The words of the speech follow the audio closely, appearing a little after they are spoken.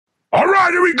All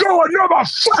right, here we go. Another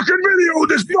fucking video with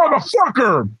this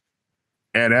motherfucker.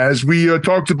 And as we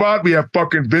talked about, we have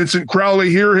fucking Vincent Crowley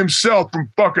here himself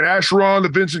from fucking Acheron, the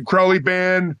Vincent Crowley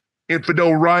Band,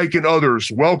 Infidel Reich, and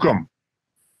others. Welcome.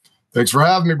 Thanks for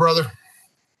having me, brother.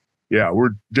 Yeah, we're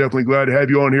definitely glad to have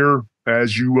you on here.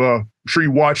 As you, I'm sure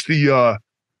you watched the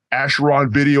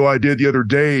Acheron video I did the other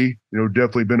day. You know,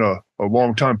 definitely been a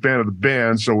long-time fan of the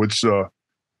band, so it's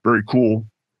very cool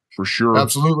for sure.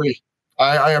 Absolutely.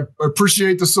 I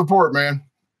appreciate the support, man.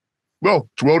 Well,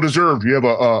 it's well deserved. You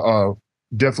have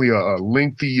definitely a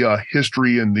lengthy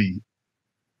history in the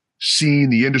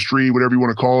scene, the industry, whatever you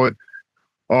want to call it.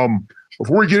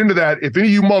 Before we get into that, if any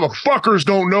of you motherfuckers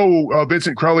don't know,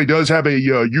 Vincent Crowley does have a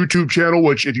YouTube channel,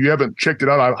 which if you haven't checked it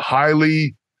out, I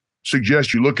highly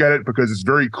suggest you look at it because it's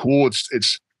very cool.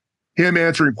 It's him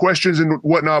answering questions and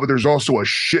whatnot, but there's also a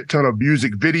shit ton of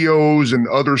music videos and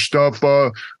other stuff.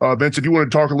 Vince, if you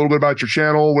want to talk a little bit about your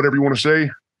channel, whatever you want to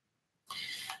say.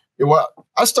 Yeah, well,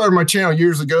 I started my channel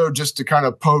years ago just to kind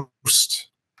of post,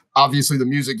 obviously, the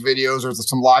music videos or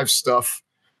some live stuff.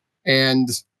 And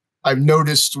I've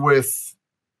noticed with,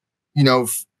 you know,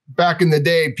 back in the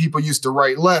day, people used to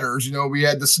write letters. You know, we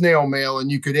had the snail mail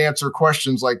and you could answer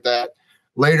questions like that.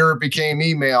 Later, it became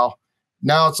email.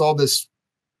 Now it's all this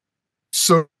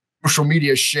social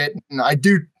media shit. And I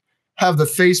do have the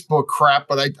Facebook crap,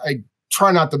 but I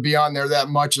try not to be on there that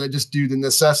much. And I just do the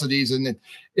necessities, and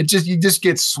you just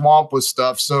get swamped with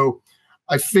stuff. So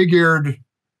I figured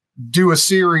do a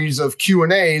series of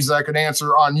Q&As that I could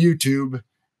answer on YouTube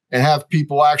and have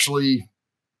people actually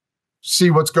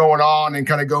see what's going on and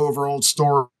kind of go over old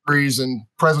stories and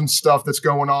present stuff that's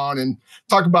going on and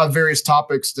talk about various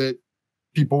topics that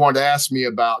people want to ask me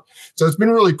about. So it's been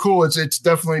really cool. It's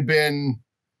definitely been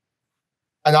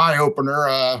an eye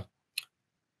opener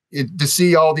to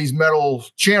see all these metal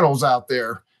channels out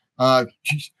there.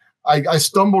 I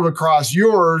stumbled across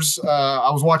yours.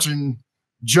 I was watching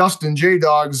Justin J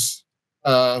Dog's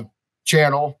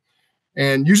channel,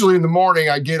 and usually in the morning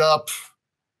I get up,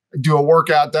 do a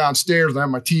workout downstairs, and I have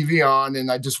my TV on,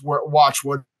 and I just watch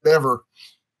whatever.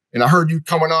 And I heard you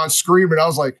coming on screaming. I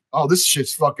was like, oh, this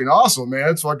shit's fucking awesome,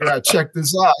 man. So I gotta check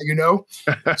this out, you know?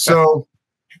 So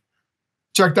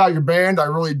checked out your band. I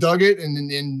really dug it.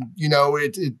 And you know,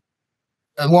 it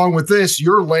along with this,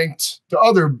 you're linked to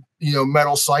other, you know,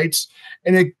 metal sites.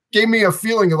 And it gave me a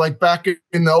feeling of like back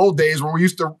in the old days when we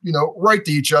used to, you know, write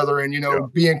to each other and, you know,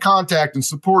 be in contact and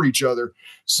support each other.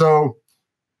 So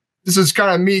this is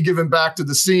kind of me giving back to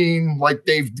the scene like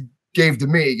Dave gave to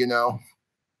me, you know?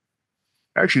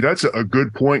 Actually, that's a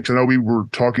good point. I know we were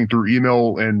talking through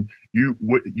email, and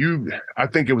I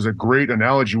think it was a great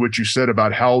analogy what you said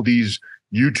about how these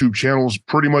YouTube channels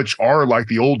pretty much are like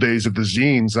the old days of the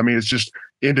zines. I mean, it's just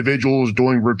individuals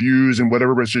doing reviews and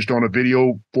whatever, but it's just on a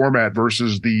video format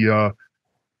versus the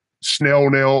snail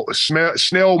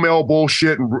mail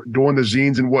bullshit and doing the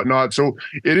zines and whatnot. So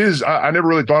it is. I never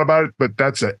really thought about it, but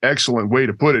that's an excellent way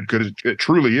to put it because it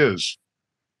truly is.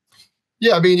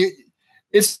 Yeah, I mean.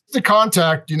 It's the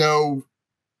contact, you know,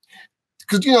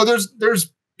 because, you know,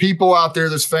 there's people out there,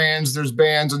 there's fans, there's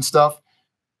bands and stuff.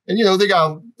 And, you know,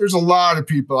 there's a lot of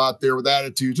people out there with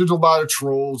attitudes. There's a lot of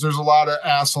trolls. There's a lot of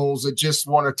assholes that just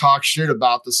want to talk shit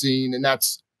about the scene, and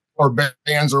or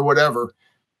bands or whatever.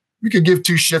 We could give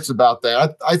two shits about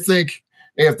that. I think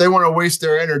if they want to waste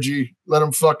their energy, let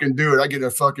them fucking do it. I get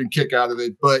a fucking kick out of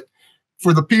it. But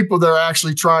for the people that are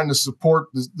actually trying to support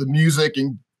the music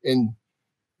and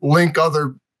link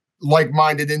other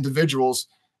like-minded individuals,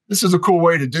 this is a cool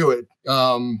way to do it.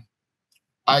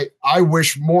 I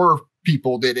wish more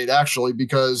people did it actually,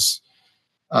 because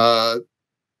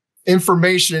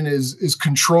information is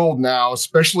controlled now,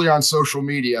 especially on social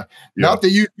media. Yeah. Not that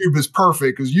YouTube is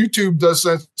perfect, because YouTube does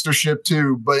censorship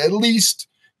too, but at least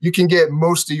you can get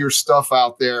most of your stuff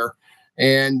out there,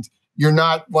 and you're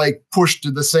not like pushed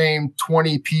to the same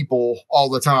 20 people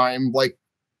all the time, like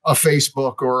a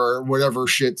Facebook or whatever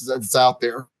shit that's out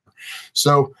there.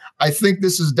 So I think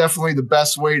this is definitely the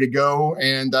best way to go.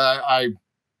 And I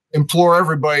implore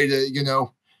everybody to, you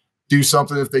know, do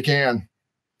something if they can.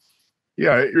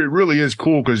 Yeah, it really is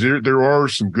cool because there are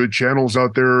some good channels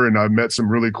out there, and I've met some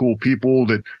really cool people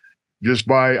that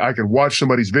I can watch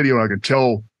somebody's video and I can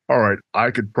tell, all right, I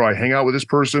could probably hang out with this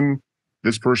person.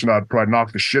 This person, I'd probably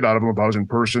knock the shit out of them if I was in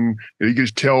person. And you can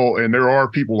just tell, and there are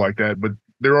people like that, but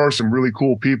there are some really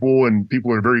cool people, and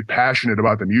people are very passionate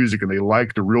about the music and they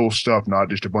like the real stuff, not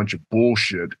just a bunch of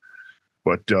bullshit.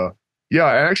 But yeah,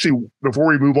 actually, before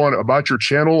we move on about your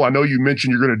channel, I know you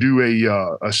mentioned you're going to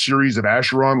do a series of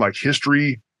Acheron, like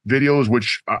history videos,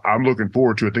 which I'm looking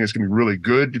forward to. I think it's going to be really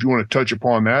good. If you want to touch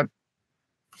upon that.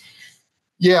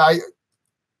 Yeah,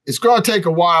 it's going to take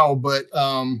a while, but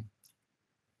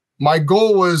my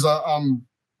goal was I'm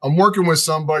working with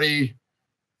somebody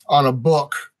on a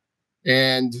book,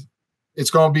 and it's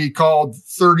going to be called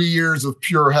 30 Years of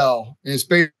Pure Hell. And it's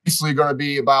basically going to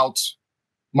be about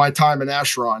my time in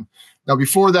Acheron. Now,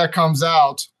 before that comes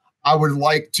out, I would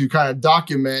like to kind of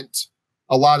document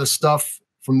a lot of stuff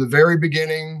from the very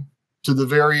beginning to the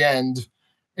very end,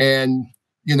 and,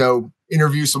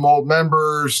 interview some old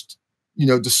members,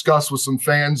 discuss with some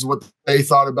fans what they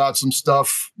thought about some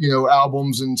stuff,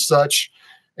 albums and such,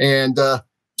 and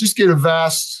just get a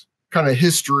vast kind of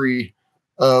history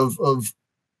of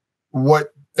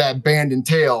what that band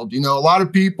entailed. A lot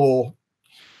of people,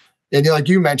 and like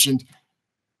you mentioned,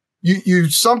 you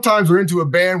sometimes are into a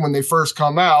band when they first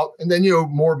come out, and then,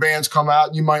 more bands come out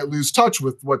and you might lose touch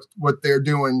with what they're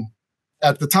doing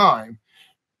at the time,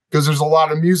 because there's a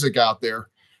lot of music out there.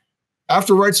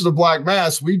 After Rites of the Black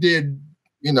Mass, we did,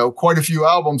 quite a few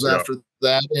albums after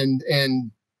that,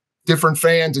 and different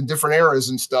fans in different eras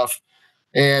and stuff.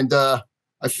 And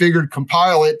I figured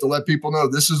compile it to let people know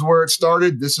this is where it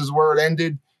started, this is where it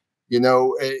ended.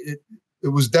 It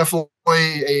was definitely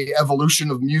a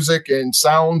evolution of music and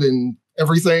sound and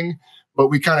everything, but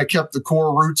we kind of kept the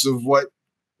core roots of what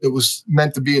it was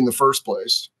meant to be in the first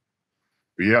place.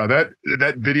 Yeah,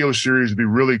 that video series would be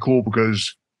really cool,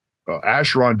 because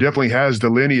Acheron definitely has the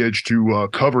lineage to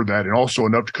cover that, and also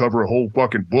enough to cover a whole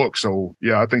fucking book. So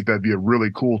yeah, I think that'd be a really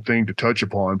cool thing to touch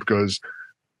upon, because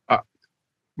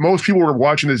most people who are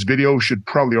watching this video should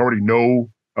probably already know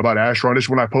about Acheron. Just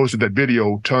when I posted that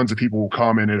video, tons of people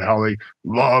commented how they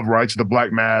love Rites of the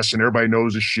Black Mass, and everybody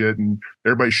knows this shit, and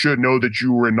everybody should know that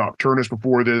you were in Nocturnus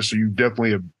before this, so you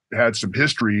definitely have had some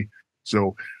history.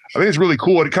 So I think it's really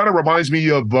cool. It kind of reminds me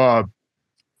of a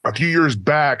few years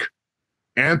back,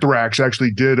 Anthrax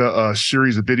actually did a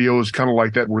series of videos kind of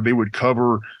like that, where they would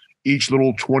cover each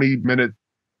little 20-minute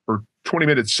or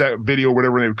 20-minute set video,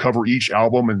 whatever, and they would cover each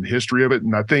album and the history of it.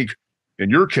 And I think in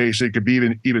your case, it could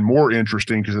be even more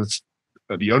interesting, because it's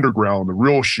the underground, the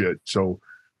real shit. So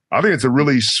I think it's a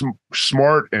really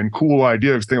smart and cool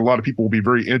idea. I think a lot of people will be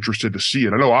very interested to see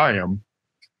it. I know I am.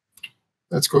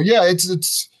 That's cool. Yeah,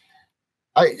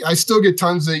 I still get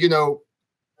tons of,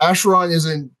 Acheron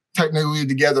isn't technically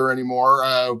together anymore.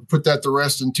 Put that to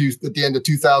rest at the end of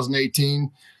 2018.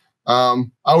 I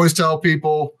always tell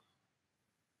people,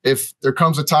 if there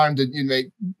comes a time to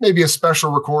make maybe a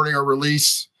special recording or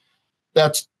release,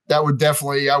 that would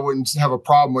definitely, I wouldn't have a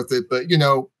problem with it. But,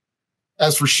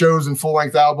 as for shows and full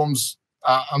length albums,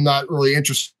 I'm not really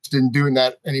interested in doing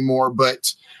that anymore.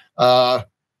 But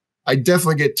I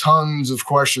definitely get tons of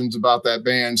questions about that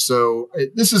band. So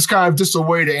this is kind of just a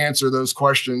way to answer those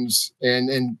questions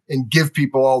and give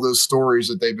people all those stories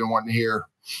that they've been wanting to hear.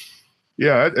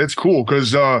 Yeah, it's cool,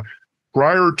 because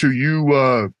prior to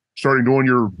you starting doing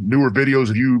your newer videos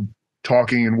of you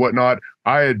talking and whatnot,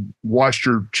 I had watched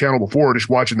your channel before, just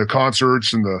watching the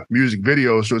concerts and the music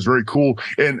videos. So it's very cool.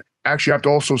 And actually, I have to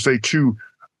also say too,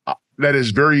 that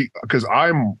is because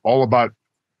I'm all about,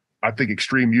 I think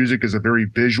extreme music is a very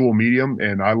visual medium,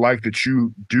 and I like that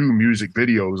you do music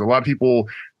videos. A lot of people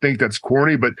think that's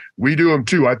corny, but we do them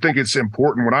too. I think it's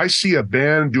important. When I see a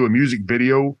band do a music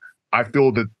video, I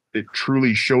feel that it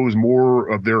truly shows more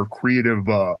of their creative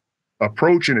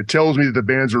approach, and it tells me that the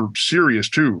bands are serious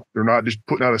too. They're not just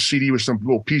putting out a CD with some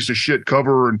little piece of shit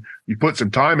cover and you put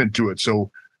some time into it. So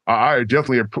I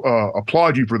definitely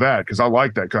applaud you for that, because I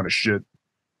like that kind of shit.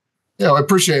 Yeah, I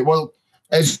appreciate it. Well,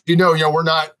 as you know, we're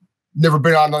never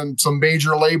been on some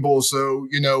major labels. So,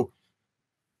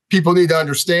 people need to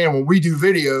understand, when we do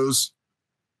videos,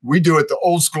 we do it the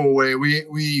old school way.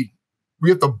 We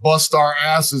have to bust our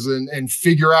asses and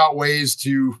figure out ways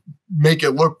to make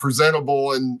it look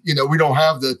presentable. And, we don't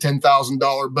have the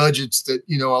 $10,000 budgets that,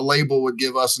 a label would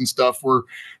give us and stuff. We're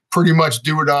pretty much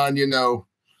do it on,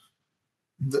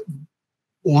 the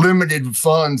limited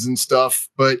funds and stuff.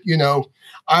 But,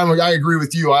 I agree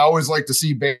with you. I always like to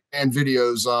see band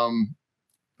videos.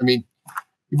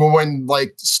 Even when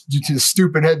due to the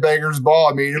stupid Headbangers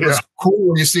Ball, it was cool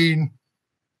when you seen.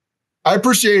 I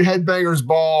appreciate Headbangers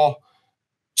Ball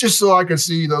just so I could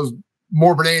see those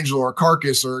Morbid Angel or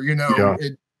Carcass or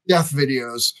death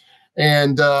videos,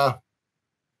 and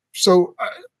so I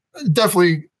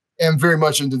definitely am very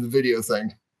much into the video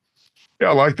thing. Yeah,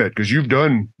 I like that, because you've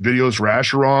done videos for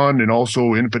Acheron and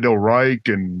also Infidel Reich,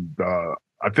 and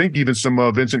I think even some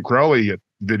Vincent Crowley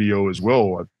video as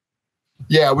well.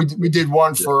 Yeah, we did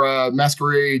one for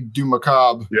Masquerade du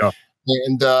Macabre. Yeah,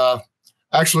 and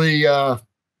actually,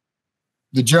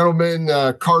 the gentleman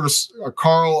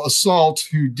Carl Assault,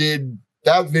 who did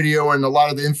that video and a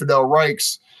lot of the Infidel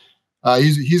Reichs,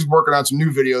 He's working on some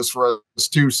new videos for us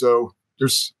too. So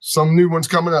there's some new ones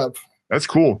coming up. That's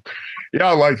cool. Yeah,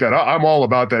 I like that. I'm all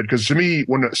about that because to me,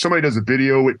 when somebody does a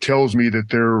video, it tells me that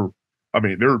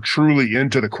they're truly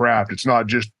into the craft. It's not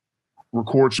just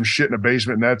record some shit in a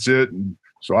basement and that's it. And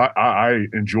so I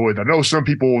enjoy that. I know some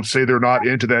people would say they're not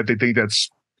into that. They think that's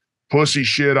pussy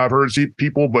shit. I've heard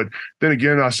people, but then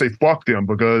again, I say fuck them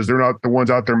because they're not the ones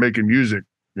out there making music,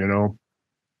 you know?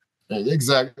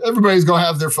 Exactly. Everybody's going to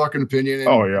have their fucking opinion. And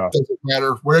oh, yeah. It doesn't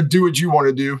matter. Do what you want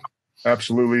to do.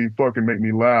 Absolutely. Fucking make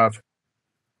me laugh.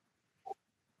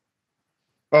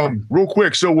 Real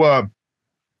quick. So,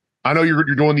 I know you're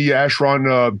doing the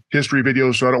Acheron history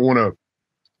video, so I don't want to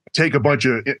take a bunch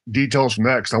of details from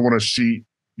that because I want to see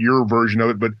your version of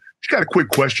it. But just got a quick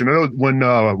question. I know when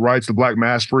Rides the Black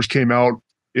Mass first came out,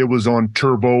 it was on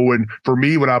Turbo. And for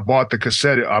me, when I bought the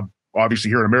cassette,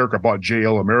 obviously here in America, I bought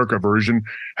JL America version.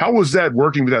 How was that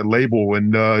working with that label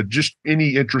and just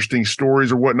any interesting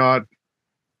stories or whatnot?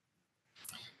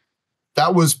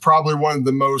 That was probably one of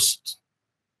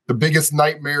the biggest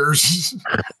nightmares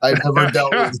I've ever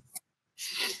dealt with.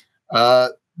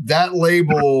 That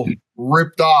label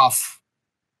ripped off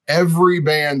every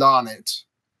band on it.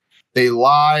 They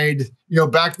lied. You know,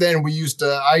 back then I used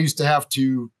to have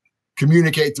to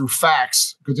communicate through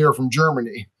fax because they were from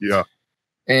Germany. Yeah.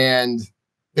 And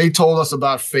they told us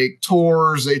about fake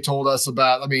tours. They told us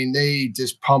about, they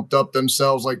just pumped up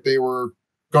themselves like they were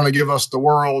going to give us the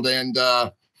world. And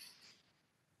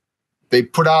they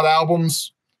put out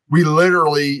albums. We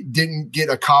literally didn't get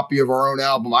a copy of our own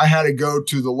album. I had to go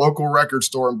to the local record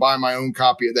store and buy my own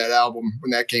copy of that album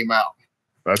when that came out.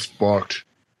 That's fucked.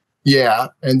 Yeah.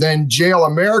 And then JL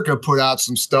America put out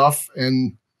some stuff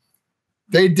and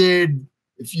they did,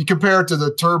 if you compare it to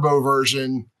the Turbo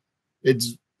version,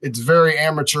 it's very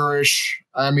amateurish.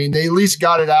 They at least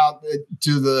got it out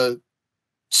to the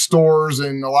stores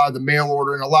and a lot of the mail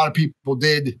order, and a lot of people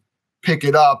did pick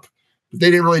it up. But they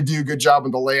didn't really do a good job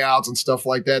with the layouts and stuff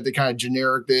like that. They kind of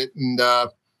generic it. And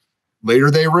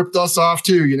later they ripped us off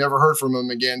too. You never heard from them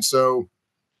again. So,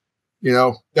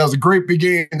 that was a great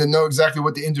beginning to know exactly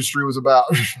what the industry was about.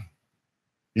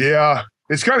 Yeah.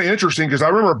 It's kind of interesting because I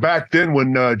remember back then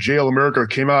when JL America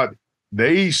came out,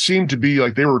 they seemed to be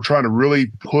like they were trying to really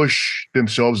push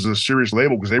themselves as a serious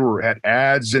label because they had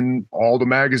ads in all the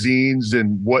magazines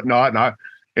and whatnot.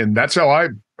 And that's how I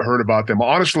heard about them.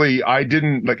 Honestly, I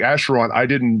didn't like Acheron. I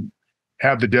didn't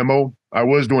have the demo. I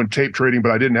was doing tape trading,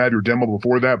 but I didn't have your demo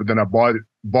before that. But then I bought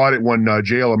it when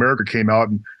JL America came out,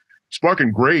 and it's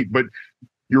fucking great. But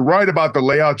you're right about the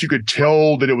layouts. You could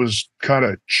tell that it was kind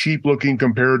of cheap looking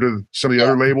compared to some of the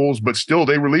other labels, but still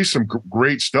they released some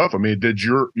great stuff. Did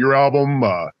your album,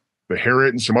 the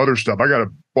Harriet and some other stuff.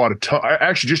 Bought a ton.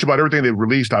 Actually, just about everything they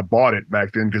released, I bought it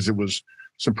back then because it was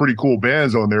some pretty cool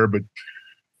bands on there. But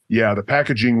yeah, the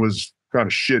packaging was kind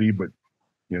of shitty, but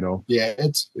yeah,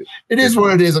 it is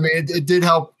what it is. It did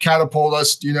help catapult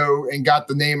us, and got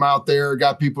the name out there,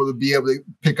 got people to be able to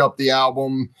pick up the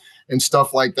album and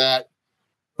stuff like that.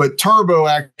 But Turbo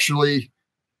actually,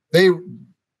 they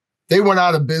went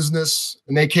out of business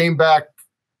and they came back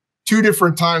 2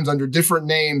 different times under different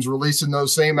names, releasing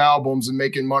those same albums and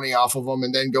making money off of them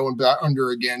and then going back under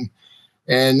again.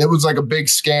 And it was like a big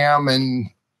scam.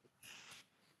 And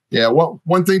yeah,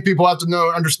 one thing people have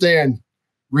to understand,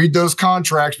 read those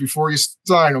contracts before you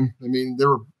sign them.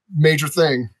 They're a major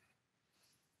thing.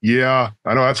 Yeah,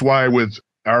 I know. That's why with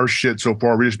our shit so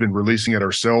far, we've just been releasing it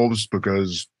ourselves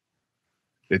because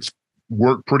it's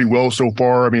worked pretty well so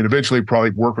far. Eventually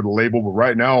probably work with a label, but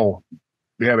right now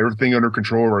we have everything under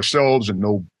control of ourselves and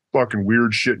no fucking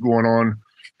weird shit going on.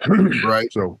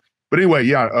 Right. So, but anyway,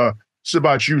 yeah, it's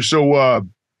about you. So,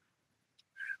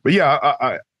 but yeah,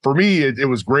 I for me, it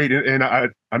was great. And I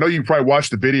know you probably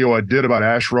watched the video I did about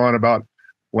Acheron about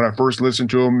when I first listened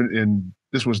to him, and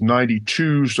this was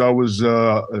 92. So I was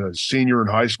a senior in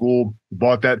high school,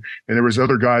 bought that. And there was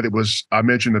other guy I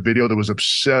mentioned in the video that was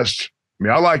obsessed.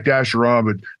 I liked Acheron,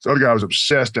 but this other guy was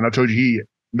obsessed. And I told you he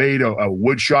made a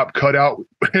wood shop cutout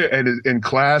and in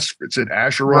class. It said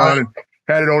Acheron right. And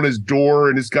had it on his door.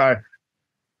 And this guy,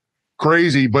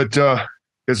 crazy, but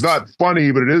it's not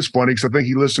funny, but it is funny because I think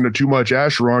he listened to too much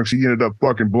Acheron, so he ended up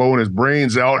fucking blowing his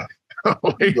brains out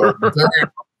later.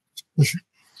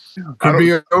 Could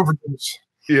be an overdose.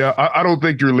 Yeah, I don't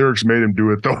think your lyrics made him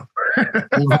do it though.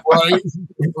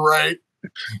 Right.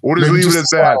 We'll just leave it at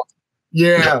that.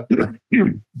 Yeah.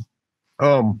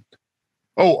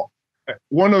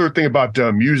 One other thing about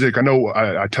music. I know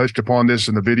I touched upon this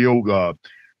in the video.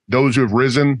 Those Who Have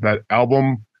Risen, that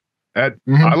album. I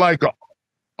like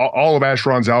all of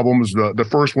Acheron's albums. The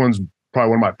first one's probably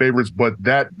one of my favorites, but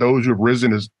Those Who Have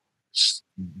Risen is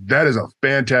that is a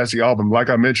fantastic album. Like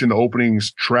I mentioned, the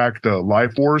openings track, the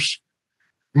Life Force.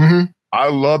 Mm-hmm. I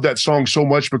love that song so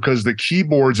much because the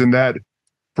keyboards in that,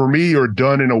 for me, are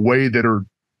done in a way that are,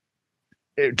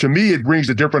 to me, it brings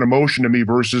a different emotion to me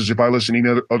versus if I listen to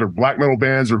any other black metal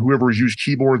bands or whoever has used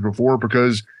keyboards before,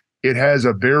 because it has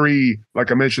a very,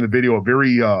 like I mentioned in the video, a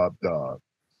very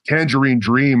Tangerine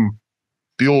Dream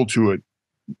feel to it.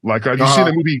 Like, you seen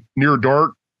the movie Near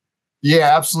Dark?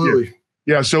 Yeah, absolutely.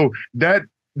 Yeah. So that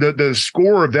the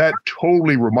score of that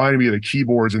totally reminded me of the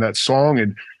keyboards in that song,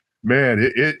 and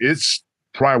man, it's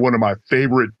probably one of my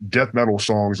favorite death metal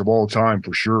songs of all time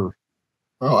for sure.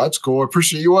 Oh, that's cool. I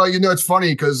appreciate you. Well, it's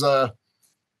funny because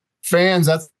fans,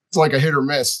 that's like a hit or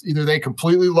miss. Either they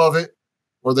completely love it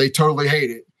or they totally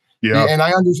hate it. Yeah. And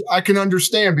I can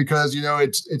understand because,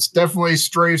 it's definitely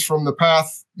strays from the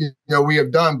path, we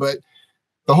have done. But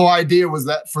the whole idea was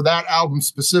that for that album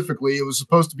specifically, it was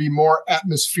supposed to be more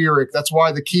atmospheric. That's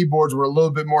why the keyboards were a little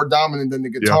bit more dominant than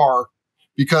the guitar,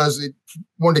 because it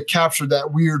wanted to capture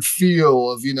that weird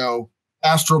feel of,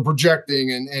 astral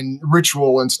projecting and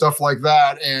ritual and stuff like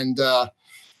that. And the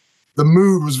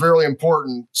mood was very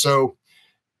important. So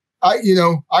I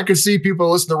could see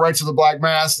people listen to Rites of the Black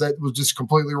Mass that was just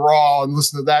completely raw and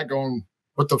listen to that going,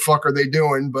 what the fuck are they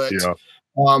doing? But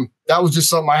that was just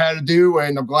something I had to do,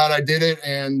 and I'm glad I did it.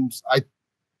 And I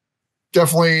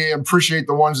definitely appreciate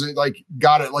the ones that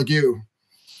got it like you.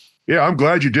 Yeah, I'm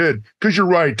glad you did, because you're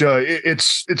right.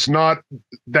 It's not,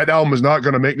 that album is not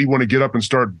going to make me want to get up and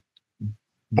start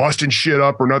busting shit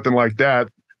up or nothing like that,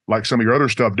 like some of your other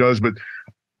stuff does. But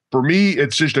for me,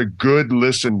 it's just a good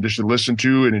listen, just to listen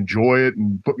to and enjoy it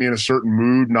and put me in a certain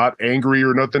mood, not angry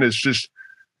or nothing. It's just,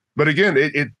 but again,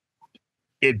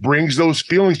 it brings those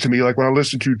feelings to me. Like when I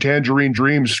listen to Tangerine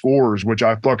Dream scores, which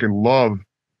I fucking love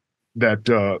that,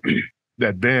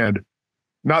 that band.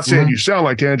 Not saying you sound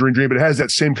like Tangerine Dream, but it has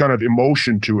that same kind of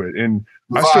emotion to it. And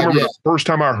I still remember the first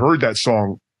time I heard that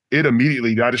song, it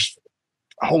immediately,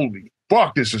 holy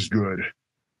fuck, this is good.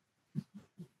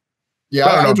 Yeah,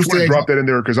 I just want to drop that in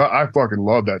there because I fucking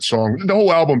love that song. The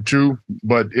whole album too,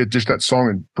 but that song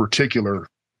in particular,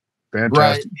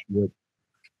 fantastic shit.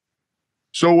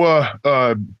 So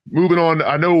moving on,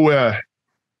 I know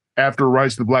after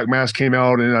Rites of the Black Mass came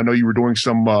out, and I know you were doing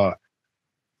some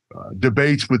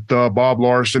debates with Bob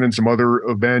Larson and some other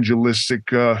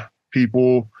evangelistic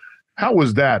people. How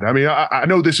was that? I mean, I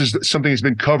know this is something that's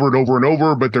been covered over and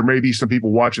over, but there may be some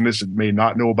people watching this that may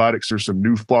not know about it because there's some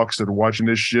new fucks that are watching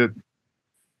this shit.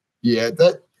 Yeah,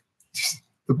 the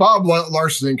Bob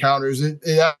Larson encounters, it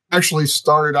actually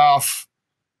started off,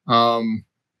 I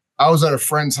was at a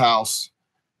friend's house,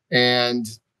 and,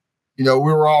 we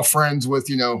were all friends with,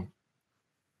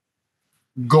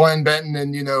 Glenn Benton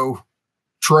and,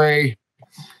 Trey,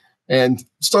 and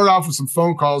started off with some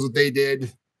phone calls that they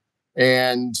did.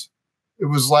 And it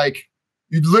was like,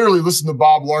 you'd literally listen to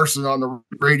Bob Larson on the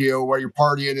radio while you're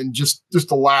partying and just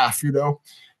to laugh,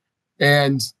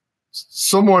 and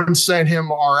someone sent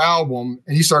him our album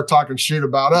and he started talking shit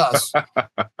about us.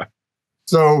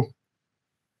 So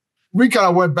we kind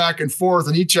of went back and forth,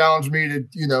 and he challenged me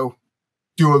to,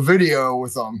 do a video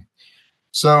with them.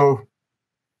 So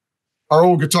our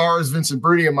old guitarist, Vincent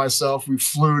Crowley, and myself, we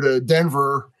flew to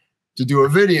Denver to do a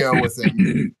video with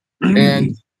him.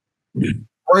 And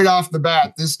right off the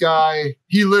bat, this guy,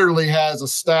 he literally has a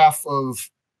staff of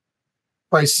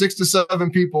probably 6 to 7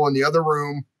 people in the other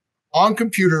room on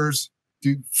computers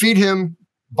to feed him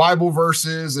Bible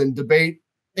verses and debate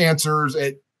answers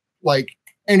at like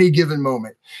any given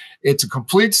moment. It's a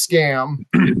complete scam.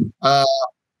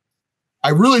 I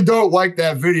really don't like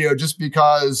that video just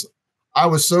because I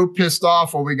was so pissed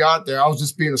off when we got there. I was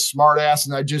just being a smart ass,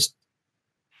 and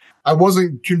I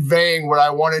wasn't conveying what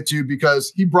I wanted to,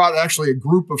 because he brought actually a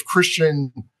group of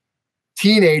Christian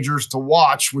teenagers to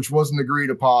watch, which wasn't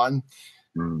agreed upon.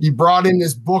 He brought in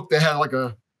this book that had like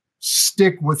a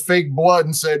stick with fake blood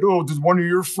and said, "Oh, did one of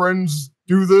your friends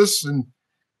do this?" And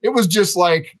it was just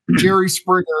like Jerry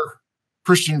Springer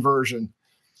Christian version.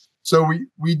 So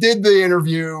we did the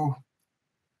interview.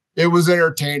 It was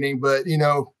entertaining, but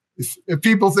if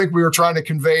people think we were trying to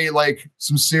convey like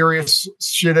some serious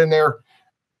shit in there,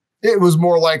 it was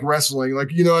more like wrestling.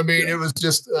 Like, what I mean? It was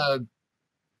just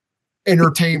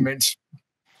entertainment.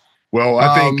 Well,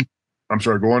 I think, I'm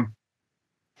sorry, go on.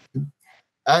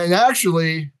 And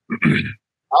actually,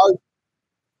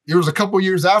 it was a couple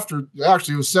years after,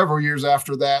 actually it was several years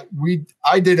after that,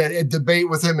 I did a debate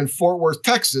with him in Fort Worth,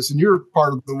 Texas, and you're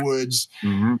part of the woods.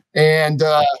 Mm-hmm. And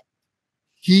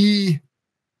he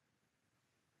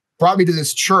brought me to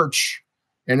this church,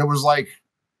 and it was like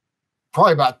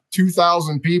probably about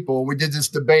 2,000 people. We did this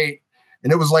debate,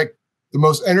 and it was like the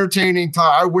most entertaining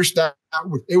time. I wish that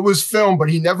it was filmed, but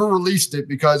he never released it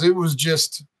because it was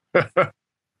just it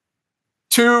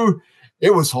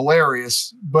was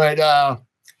hilarious. But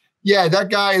yeah, that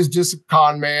guy is just a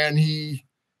con man. He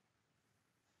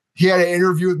had an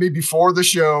interview with me before the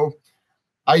show.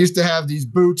 I used to have these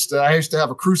boots that I used to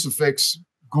have a crucifix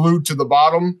glued to the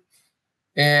bottom.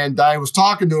 And I was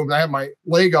talking to him and I had my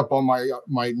leg up on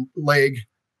my leg.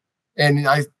 And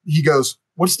he goes,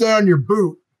 "What's that on your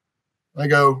boot?" I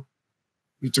go,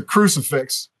 "It's a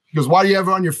crucifix." He goes, "Why do you have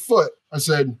it on your foot?" I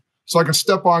said, "So I can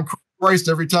step on Christ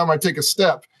every time I take a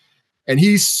step." And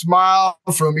he smiled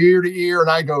from ear to ear. And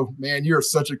I go, "Man, you're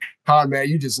such a con man.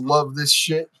 You just love this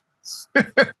shit."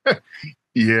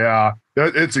 Yeah,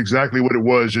 it's exactly what it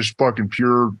was. Just fucking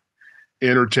pure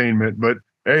entertainment. But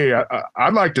hey,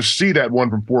 I'd like to see that one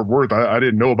from Fort Worth. I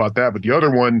didn't know about that. But the other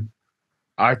one,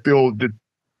 I feel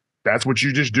that's what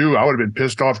you just do. I would have been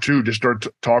pissed off too. Just start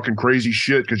talking crazy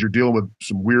shit because you're dealing with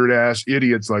some weird ass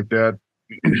idiots like that.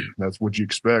 That's what you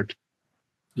expect.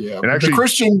 Yeah. And actually,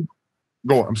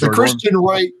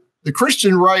 the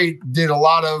Christian right did a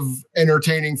lot of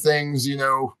entertaining things,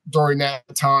 during that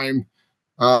time.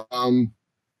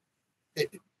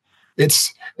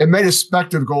 It made a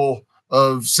spectacle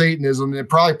of Satanism. It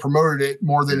probably promoted it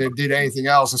more than it did anything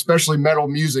else, especially metal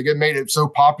music. It made it so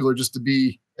popular just to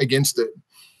be against it.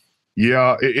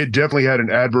 Yeah, it definitely had an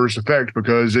adverse effect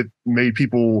because it made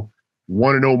people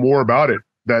want to know more about it.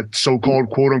 That so-called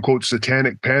quote unquote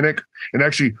satanic panic. And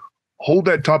actually, hold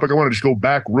that topic. I want to just go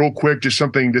back real quick. Just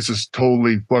something, this is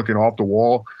totally fucking off the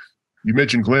wall. You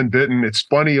mentioned Glenn Benton. It's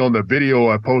funny, on the video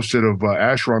I posted of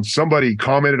Acheron, somebody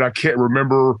commented, I can't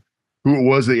remember who it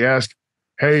was, they asked,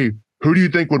 "Hey, who do you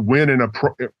think would win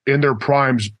in their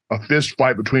primes, a fist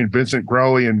fight between Vincent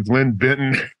Crowley and Glenn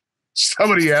Benton?"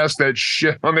 Somebody asked that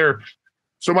shit on there.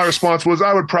 So my response was,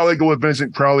 I would probably go with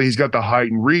Vincent Crowley. He's got the height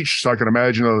and reach, so I can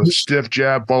imagine a stiff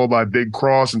jab followed by a big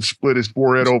cross and split his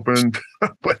forehead open.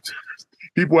 But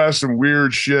people ask some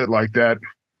weird shit like that.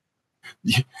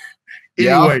 Yeah.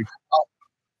 Anyway,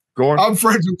 go on. I'm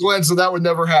friends with Glenn, so that would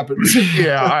never happen.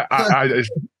 Yeah,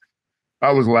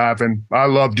 I was laughing. I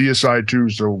love Deicide too.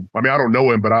 So, I mean, I don't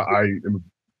know him, but I am a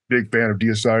big fan of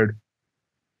Deicide.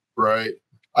 Right.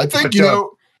 I think,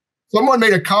 someone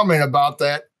made a comment about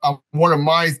that.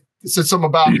 Said something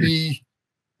about me,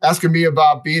 asking me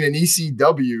about being an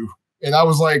ECW. And I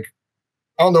was like,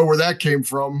 I don't know where that came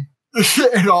from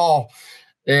at all.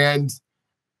 And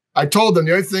I told them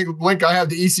the only link I have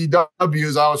to ECW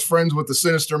is I was friends with the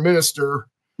Sinister Minister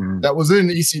that was in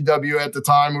ECW at the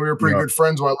time. We were pretty good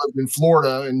friends when I lived in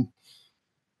Florida. And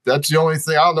that's the only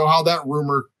thing. I don't know how that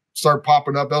rumor started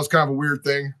popping up. That was kind of a weird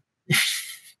thing.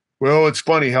 Well, it's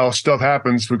funny how stuff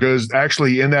happens, because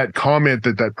actually in that comment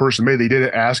that person made, they did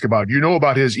ask about,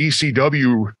 about his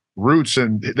ECW roots,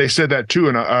 and they said that too.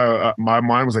 And my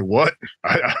mind was like, what?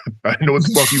 I didn't know what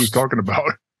the fuck he was talking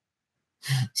about.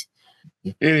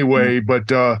 Anyway, but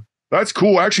that's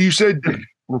cool. Actually, you said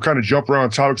we're kind of jump around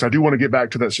topics. I do want to get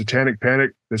back to that satanic panic.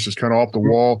 This is kind of off the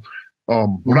wall.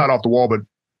 Well, not off the wall, but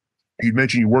you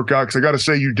mentioned you work out, because I got to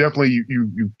say, you definitely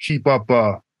you keep up.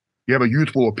 You have a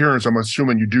youthful appearance. I'm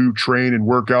assuming you do train and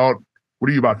work out.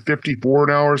 What are you, about 54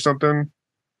 now or something?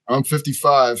 I'm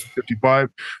 55. 55.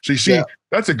 So you see,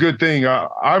 that's a good thing.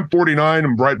 I'm 49.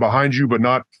 I'm right behind you, but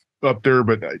not up there.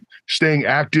 But staying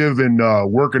active and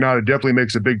working out, it definitely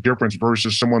makes a big difference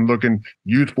versus someone looking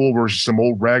youthful versus some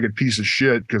old ragged piece of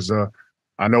shit. Because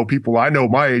I know people I know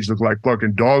my age look like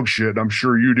fucking dog shit. I'm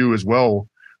sure you do as well.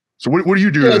 So what do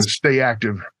you do to stay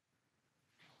active?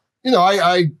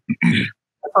 I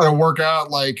try to work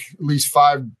out like at least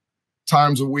 5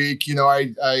 times a week.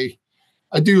 I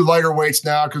do lighter weights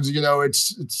now because,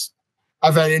 it's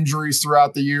I've had injuries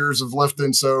throughout the years of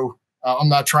lifting. So I'm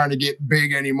not trying to get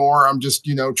big anymore. I'm just,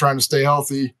 trying to stay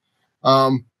healthy.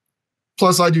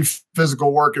 Plus I do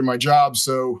physical work in my job.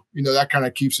 So, that kind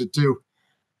of keeps it too.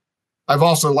 I've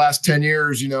also, last 10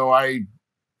 years, I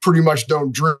pretty much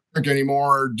don't drink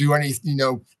anymore or do anything,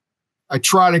 I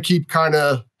try to keep kind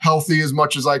of healthy as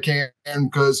much as I can,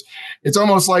 because it's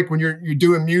almost like when you're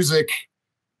doing music,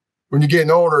 when you're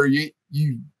getting older,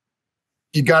 you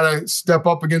got to step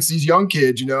up against these young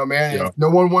kids, man. Yeah. If no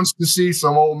one wants to see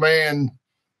some old man,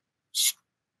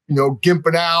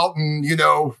 gimping out and,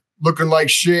 looking like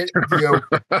shit,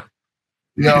 I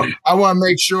want to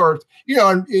make sure,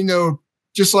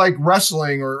 just like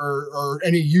wrestling or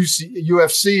any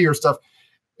UFC or stuff,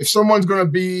 if someone's going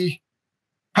to be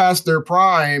past their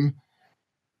prime,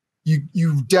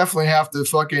 you definitely have to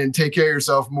fucking take care of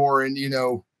yourself more and,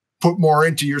 put more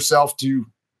into yourself to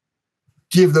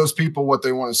give those people what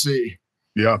they want to see.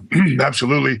 Yeah,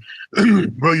 absolutely.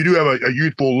 Well, you do have a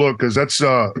youthful look because that's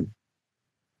a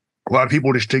lot of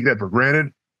people just take that for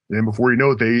granted. And before you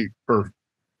know it, they are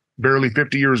barely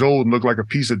 50 years old and look like a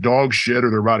piece of dog shit, or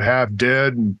they're about half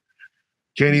dead and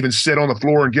can't even sit on the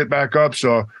floor and get back up.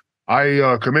 So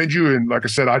I commend you. And like I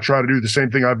said, I try to do the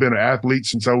same thing. I've been an athlete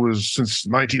since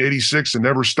 1986 and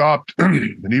never stopped.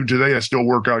 And even today, I still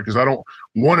work out because I don't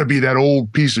want to be that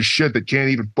old piece of shit that can't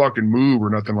even fucking move or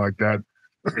nothing like that.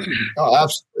 Oh,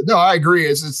 absolutely. No, I agree.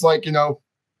 It's like, you know,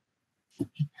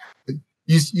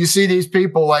 you see these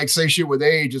people like say shit with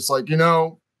age. It's like, you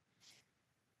know,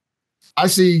 I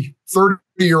see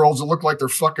 30-year-olds that look like they're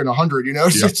fucking 100, you know,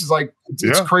 it's just like,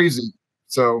 it's crazy.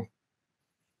 So.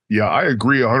 Yeah, I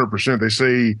agree 100%. They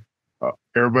say,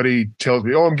 everybody tells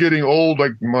me, oh, I'm getting old.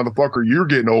 Like, motherfucker, you're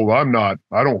getting old. I'm not.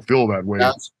 I don't feel that way.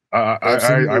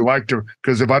 I like to,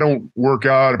 because if I don't work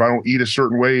out, if I don't eat a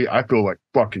certain way, I feel like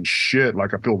fucking shit.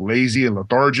 Like I feel lazy and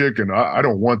lethargic, and I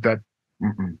don't want that.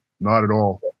 Not at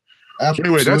all. So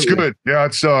anyway, that's good. Yeah,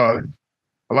 it's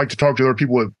I like to talk to other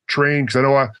people that train, because I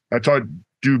know I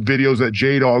do videos at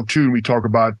J-Dog too, and we talk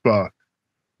about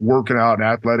working out and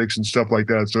athletics and stuff like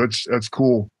that. So that's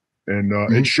cool, and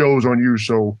it shows on you.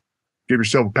 So give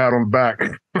yourself a pat on the back.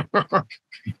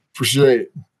 Appreciate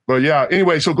it. But yeah,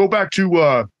 anyway, so go back to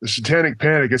the Satanic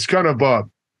Panic. It's kind of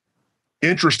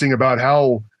interesting about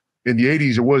how in the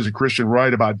 80s it was a Christian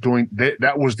right about doing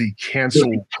that was the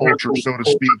cancel culture, so to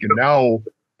speak. And now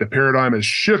the paradigm has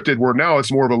shifted where now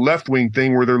it's more of a left-wing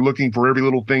thing where they're looking for every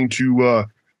little thing to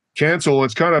cancel.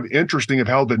 It's kind of interesting of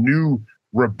how the new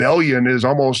rebellion is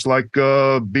almost like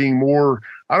being more,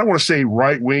 I don't want to say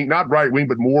right-wing, not right-wing,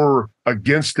 but more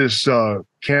against this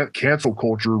cancel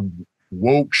culture,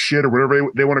 woke shit, or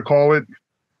whatever they want to call it.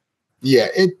 Yeah,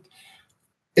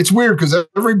 it's weird because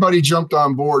everybody jumped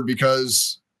on board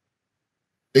because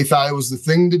they thought it was the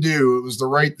thing to do. It was the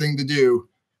right thing to do.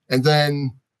 And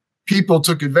then people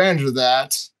took advantage of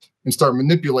that and started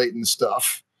manipulating the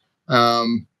stuff.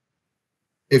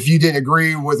 If you didn't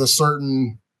agree with a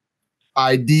certain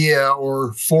idea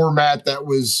or format that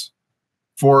was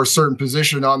for a certain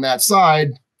position on that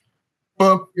side,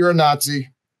 boom, you're a Nazi.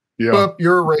 Yeah. Boom,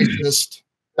 you're a racist.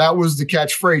 That was the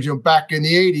catchphrase. You know, back in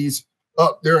the 80s,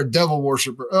 oh, they're a devil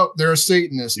worshiper. Oh, they're a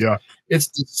Satanist. Yeah. It's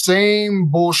the same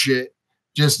bullshit,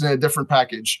 just in a different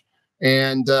package.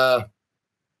 And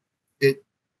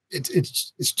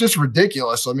it's just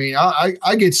ridiculous. I mean,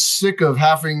 I get sick of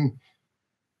having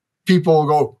people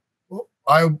go,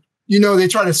 they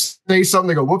try to say something,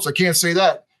 they go, whoops, I can't say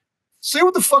that. Say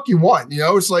what the fuck you want. You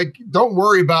know, it's like, don't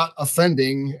worry about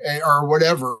offending or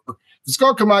whatever. If it's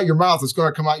going to come out your mouth, it's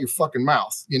going to come out your fucking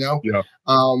mouth, you know? Yeah.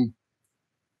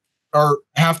 Or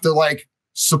have to like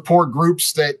support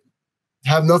groups that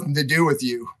have nothing to do with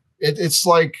you. It's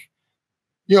like,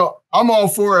 you know, I'm all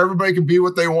for everybody can be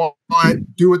what they want,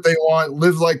 do what they want,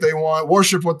 live like they want,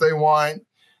 worship what they want.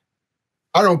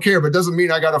 I don't care, but it doesn't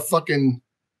mean I got to fucking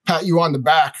pat you on the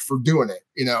back for doing it,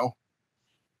 you know?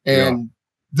 And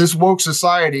this woke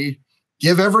society,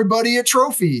 give everybody a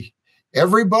trophy.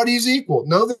 Everybody's equal.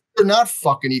 No, they're not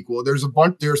fucking equal. There's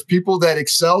people that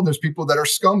excel, and there's people that are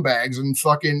scumbags, and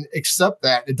fucking accept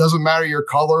that. It doesn't matter your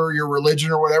color, your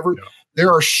religion, or whatever. Yeah.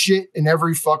 There are shit in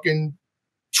every fucking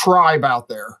tribe out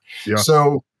there. Yeah.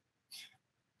 So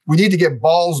we need to get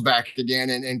balls back again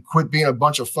and quit being a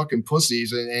bunch of fucking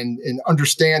pussies and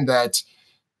understand that,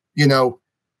 you know,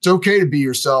 it's okay to be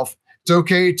yourself. It's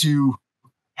okay to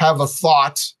have a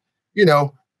thought, you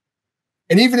know,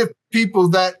 and even if people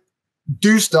that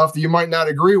do stuff that you might not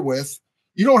agree with,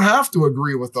 you don't have to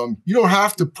agree with them. You don't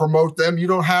have to promote them. You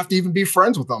don't have to even be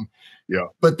friends with them. Yeah.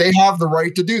 But they have the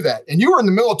right to do that. And you were in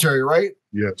the military, right?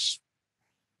 Yes.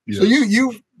 So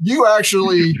you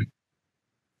actually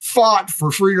fought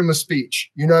for freedom of speech.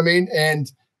 You know what I mean?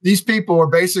 And these people are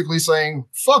basically saying,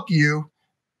 fuck you.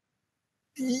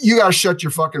 You got to shut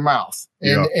your fucking mouth.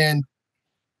 And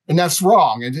that's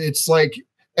wrong. And it's like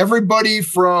everybody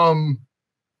from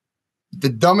the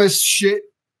dumbest shit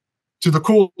to the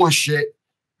coolest shit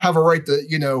have a right to,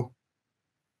 you know,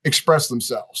 express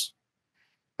themselves.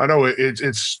 I know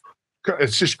it's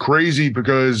just crazy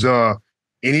because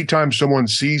anytime someone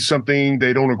sees something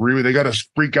they don't agree with, they got to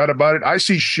freak out about it. I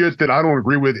see shit that I don't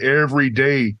agree with every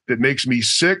day that makes me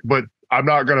sick, but I'm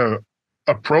not going to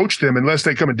approach them unless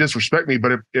they come and disrespect me.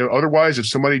 But otherwise, if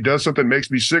somebody does something that makes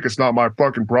me sick, it's not my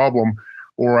fucking problem.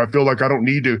 Or I feel like I don't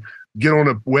need to get on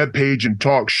a web page and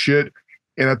talk shit.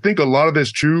 And I think a lot of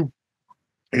this too,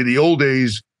 in the old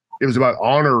days, it was about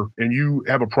honor, and you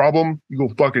have a problem, you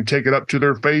go fucking take it up to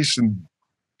their face and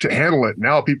to handle it.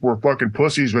 Now people are fucking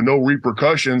pussies with no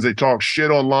repercussions. They talk shit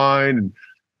online and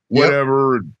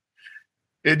whatever. Yep.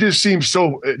 it just seems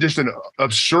so just an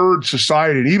absurd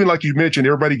society. And even like you mentioned,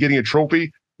 everybody getting a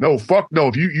trophy. No, fuck no.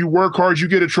 If you work hard, you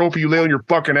get a trophy, you lay on your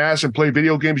fucking ass and play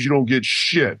video games, you don't get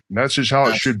shit. And that's just how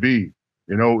it should be,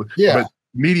 you know? Yeah. But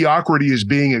mediocrity is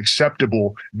being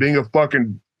acceptable. Being a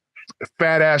fucking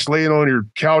fat ass laying on your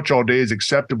couch all day is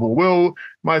acceptable. Well,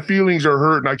 my feelings are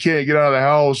hurt and I can't get out of the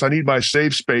house. I need my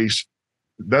safe space.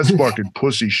 That's fucking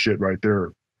pussy shit right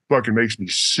there. Fucking makes me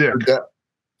sick.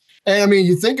 And I mean,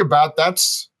 you think about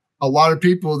that's a lot of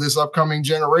people this upcoming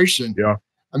generation. Yeah.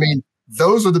 I mean,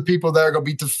 those are the people that are going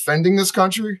to be defending this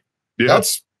country. Yeah.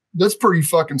 That's pretty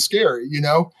fucking scary, you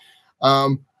know? I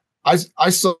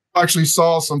actually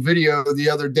saw some video the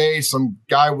other day. Some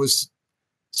guy was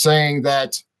saying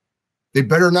that they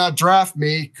better not draft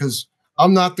me because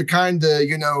I'm not the kind to,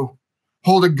 you know,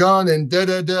 hold a gun and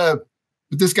da-da-da.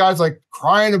 But this guy's like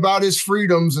crying about his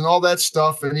freedoms and all that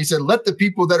stuff. And he said, let the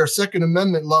people that are Second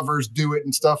Amendment lovers do it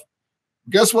and stuff.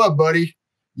 Guess what, buddy?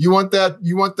 You want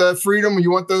that freedom, you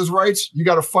want those rights, you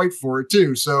got to fight for it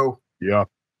too. So yeah.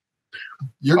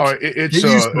 It's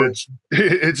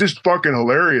just fucking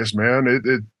hilarious,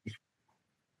 man.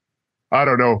 I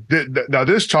don't know. Now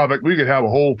this topic, we could have a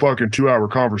whole fucking 2-hour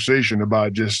conversation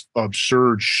about just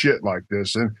absurd shit like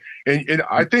this. And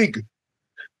I think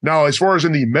now, as far as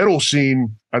in the metal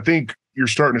scene, I think you're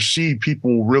starting to see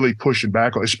people really pushing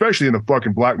back, especially in the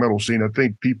fucking black metal scene. I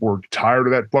think people are tired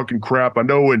of that fucking crap. I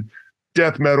know in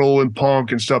death metal and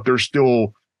punk and stuff, they're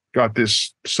still got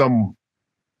some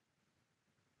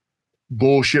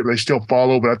bullshit they still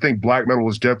follow, but I think black metal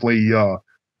is definitely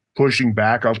pushing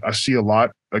back. I see a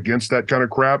lot against that kind of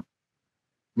crap.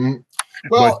 Mm.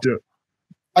 Well,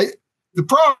 but, the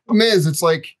problem is it's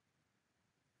like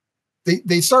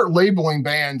they start labeling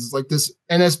bands like this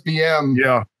NSBM.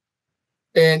 Yeah.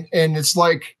 And it's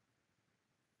like,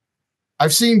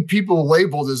 I've seen people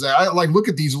labeled as that. I like look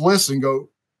at these lists and go,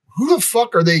 who the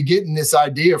fuck are they getting this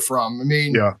idea from? I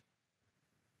mean, yeah.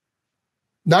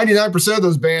 99% of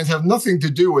those bands have nothing to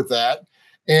do with that.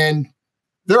 And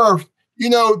there are, you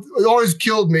know, it always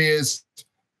killed me is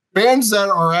bands that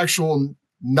are actual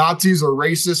Nazis or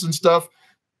racists and stuff.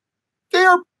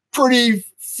 They're pretty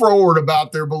forward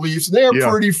about their beliefs. They're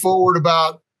pretty forward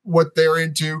about what they're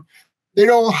into. They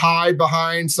don't hide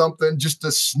behind something just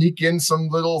to sneak in some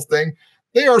little thing.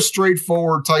 They are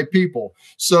straightforward type people.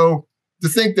 So to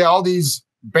think that all these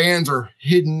bands are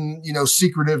hidden, you know,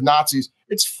 secretive Nazis,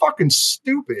 it's fucking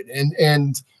stupid.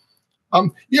 And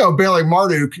you know, a band like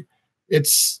Marduk,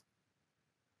 it's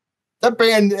that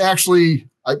band actually,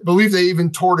 I believe they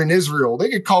even toured in Israel. They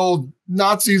get called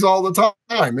Nazis all the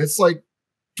time. It's like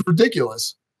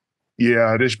ridiculous.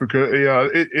 Yeah, it is because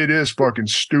it is fucking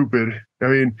stupid. I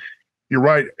mean, you're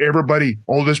right. Everybody,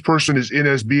 this person is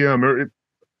NSBM.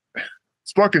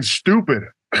 It's fucking stupid.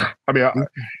 I mean,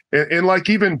 and like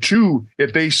even too,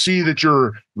 if they see that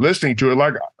you're listening to it,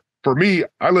 like for me,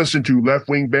 I listen to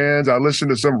left-wing bands. I listen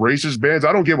to some racist bands.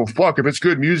 I don't give a fuck if it's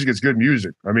good music. It's good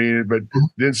music. I mean, but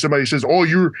then somebody says, "Oh,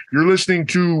 you're listening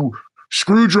to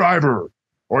Screwdriver,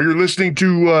 or you're listening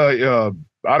to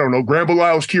I don't know, Grandpa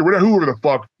Lyle's Key, whatever, whoever the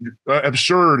fuck,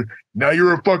 absurd. Now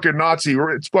you're a fucking Nazi."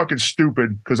 Or it's fucking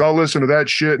stupid because I'll listen to that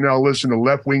shit and I'll listen to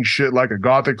left-wing shit like a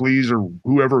Gothicles or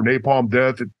whoever, Napalm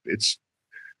Death. It's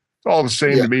all the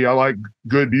same to me. I like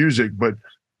good music, but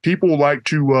people like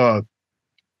to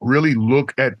really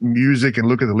look at music and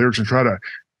look at the lyrics and try to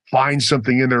find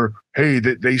something in there. Hey,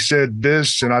 they said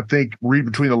this, and I think read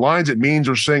between the lines, it means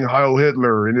they're saying Heil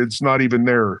Hitler, and it's not even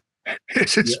there.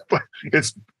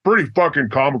 It's pretty fucking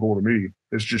comical to me.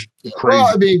 It's just crazy.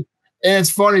 Well, I mean, and it's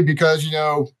funny because, you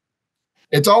know,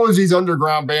 it's always these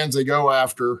underground bands they go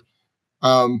after.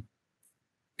 Go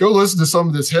listen to some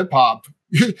of this hip hop.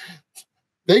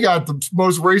 They got the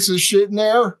most racist shit in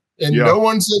there, and no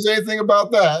one says anything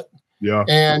about that. Yeah.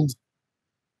 And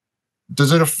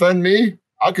does it offend me?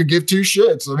 I could give two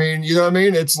shits. I mean, you know what I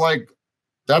mean? It's like,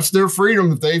 that's their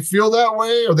freedom. If they feel that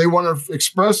way or they want to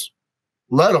express,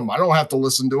 let them. I don't have to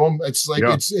listen to them. It's like,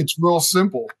 it's real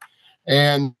simple.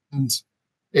 And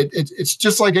it's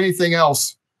just like anything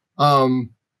else.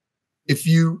 If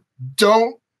you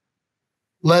don't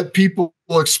let people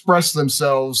express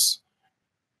themselves,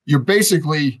 you're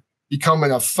basically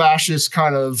becoming a fascist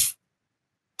kind of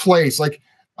place. Like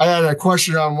I had a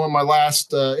question on one of my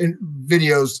last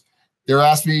videos. They're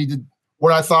asking me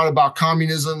what I thought about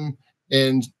communism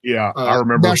and I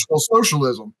remember National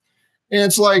Socialism. And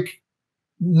it's like,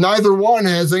 neither one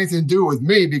has anything to do with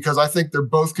me because I think they're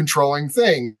both controlling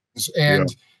things. And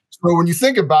so when you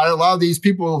think about it, a lot of these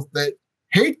people that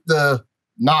hate the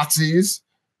Nazis,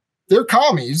 they're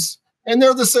commies and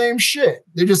they're the same shit.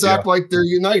 They just act like they're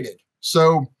united.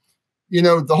 So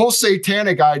the whole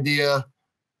satanic idea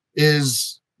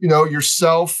is,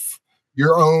 yourself,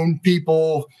 your own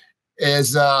people,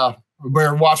 as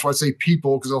better watch when I say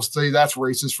people, because they'll say that's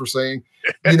racist for saying,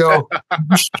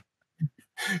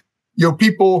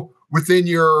 people within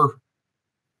your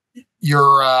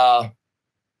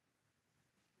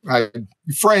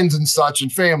friends and such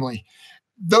and family.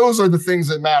 Those are the things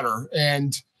that matter.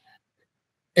 And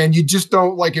you just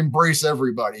don't like embrace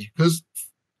everybody, because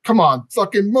come on,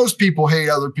 fucking most people hate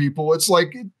other people. It's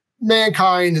like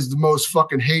mankind is the most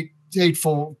fucking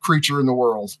hateful creature in the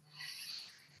world.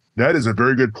 That is a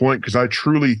very good point, because I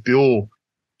truly feel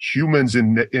humans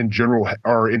in general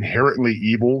are inherently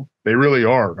evil. They really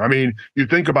are. I mean, you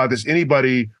think about this,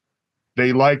 anybody,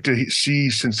 they like to see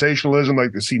sensationalism,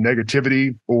 like to see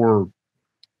negativity, or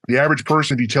the average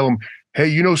person, if you tell them,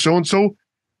 hey, so-and-so,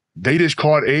 they just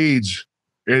caught AIDS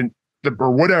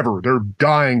or whatever, they're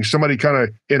dying. Somebody kind of,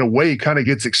 in a way, kind of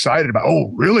gets excited about,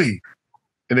 oh, really?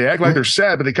 And they act like they're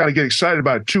sad, but they kind of get excited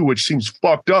about it too, which seems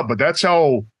fucked up. But that's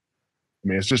how,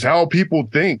 it's just how people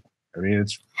think.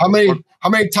 It's how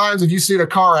many times have you seen a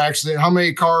car accident? How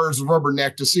many cars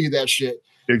rubberneck to see that shit?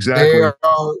 Exactly. They are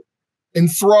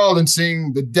enthralled in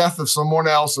seeing the death of someone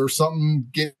else or something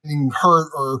getting hurt,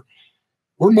 or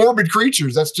we're morbid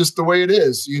creatures. That's just the way it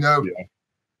is. Yeah.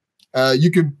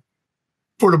 You can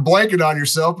put a blanket on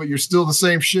yourself, but you're still the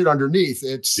same shit underneath.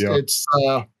 It's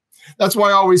that's why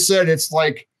I always said, it's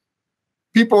like,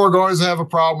 people are going to have a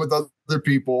problem with other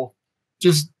people.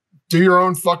 Just do your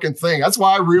own fucking thing. That's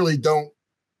why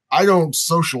I don't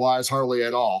socialize hardly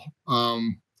at all.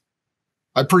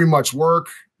 I pretty much work,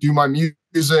 do my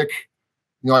music.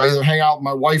 I either hang out with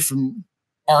my wife and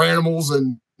our animals,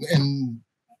 and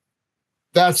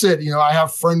that's it. I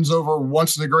have friends over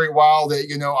once in a great while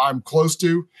that, I'm close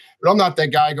to, but I'm not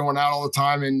that guy going out all the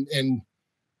time and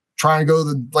trying to go to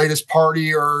the latest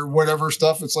party or whatever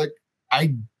stuff. It's like,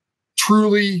 I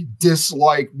truly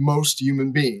dislike most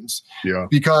human beings. Yeah.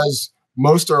 Because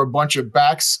most are a bunch of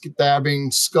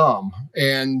backstabbing scum,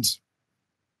 and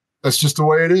that's just the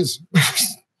way it is.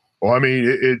 Well,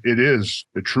 it is.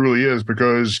 It truly is,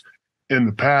 because in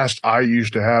the past, I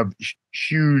used to have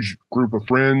huge group of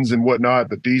friends and whatnot,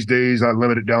 but these days I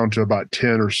limit it down to about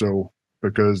 10 or so,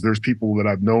 because there's people that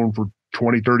I've known for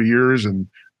 20, 30 years, and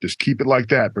just keep it like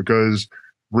that, because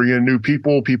bringing in new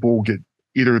people get,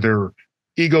 either their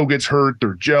ego gets hurt,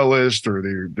 they're jealous, or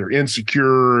they're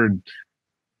insecure, and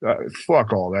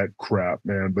fuck all that crap,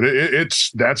 man. But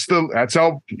that's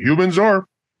how humans are.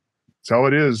 That's how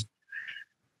it is.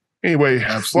 Anyway,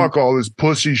 Absolutely. Fuck all this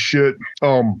pussy shit.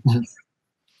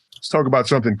 Let's talk about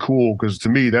something cool, because to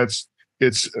me,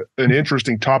 it's an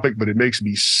interesting topic, but it makes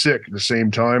me sick at the same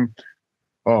time.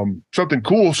 Something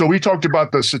cool. So we talked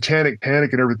about the satanic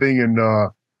panic and everything, and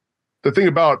the thing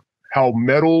about how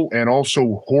metal and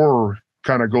also horror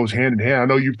kind of goes hand in hand. I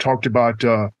know you've talked about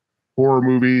horror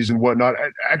movies and whatnot.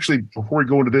 Actually, before we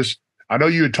go into this, I know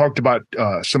you had talked about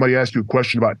somebody asked you a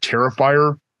question about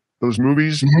Terrifier, those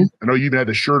movies. Mm-hmm. I know you even had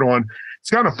the shirt on. It's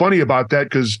kind of funny about that,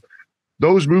 because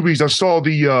those movies, I saw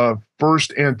the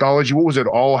first anthology. What was it?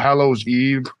 All Hallows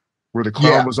Eve, where the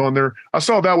clown was on there. I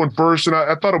saw that one first, and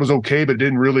I thought it was okay, but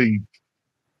didn't really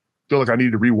feel like I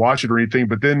needed to rewatch it or anything.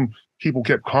 But then people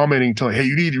kept commenting, telling, hey,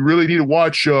 you really need to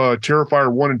watch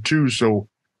Terrifier 1 and 2. So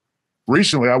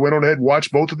recently I went on ahead and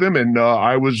watched both of them, and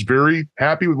I was very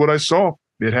happy with what I saw.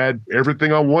 It had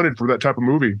everything I wanted for that type of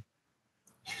movie.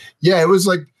 Yeah, it was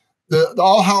like the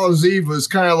All Hallows Eve was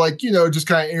kind of like, just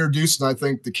kind of introducing, I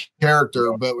think, the character.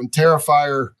 Yeah. But when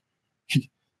Terrifier,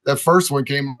 that first one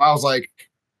came, I was like,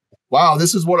 wow,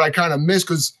 this is what I kind of missed,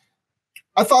 because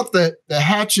I thought that the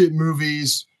Hatchet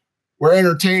movies were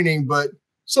entertaining, but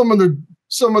some of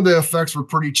the effects were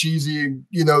pretty cheesy.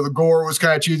 The gore was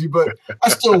kind of cheesy, but I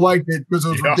still liked it because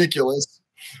it was ridiculous.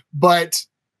 But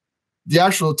the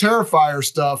actual Terrifier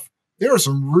stuff, there were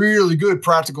some really good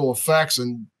practical effects,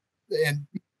 and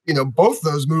both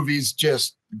those movies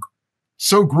just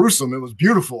so gruesome. It was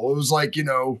beautiful. It was like,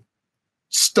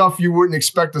 stuff you wouldn't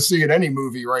expect to see in any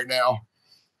movie right now.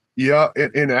 Yeah,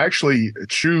 and actually,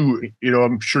 true,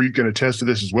 I'm sure you can attest to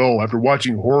this as well. After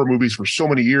watching horror movies for so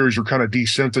many years, you're kind of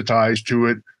desensitized to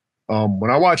it. When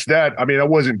I watched that, I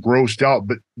wasn't grossed out,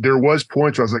 but there was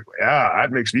points where I was like,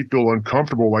 that makes me feel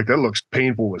uncomfortable. Like, that looks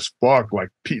painful as fuck. Like,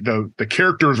 the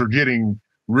characters are getting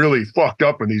really fucked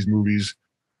up in these movies.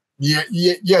 Yeah.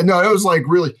 No, it was like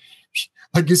really,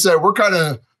 like you said, we're kind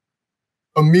of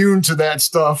immune to that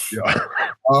stuff. Yeah.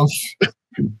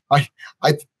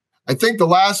 I think the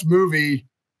last movie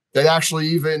that actually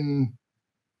even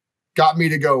got me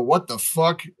to go, what the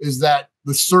fuck is that?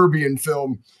 The Serbian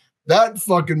film. That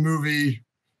fucking movie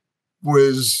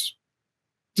was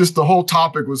just the whole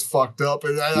topic was fucked up.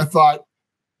 And I thought,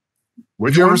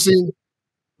 Which have you one? ever seen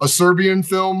a Serbian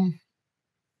film?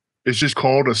 It's just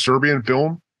called a Serbian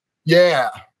film. Yeah.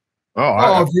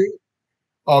 Oh,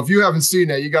 If you haven't seen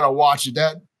that, you got to watch it.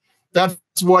 That's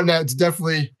one that's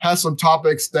definitely has some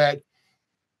topics that,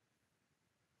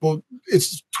 well,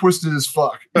 it's twisted as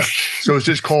fuck. so it's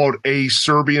just called a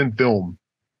Serbian film.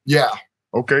 Yeah.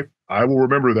 Okay, I will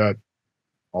remember that.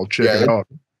 I'll check it out.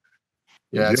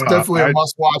 Yeah, it's definitely a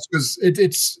must watch because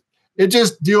it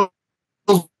just deals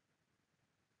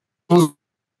with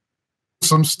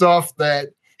some stuff that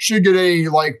should get a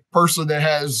like person that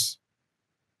has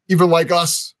even like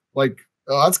us like,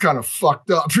 oh, that's kind of fucked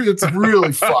up. It's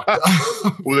really fucked up.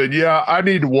 Well, then, yeah, I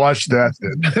need to watch that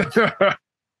then.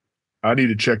 I need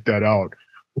to check that out.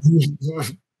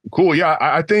 Cool. Yeah,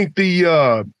 I think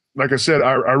like I said,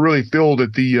 I really feel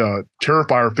that the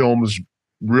Terrifier films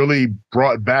really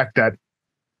brought back that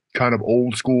kind of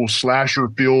old school slasher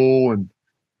feel, and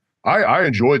I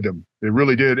enjoyed them. They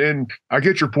really did. And I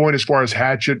get your point as far as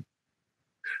Hatchet.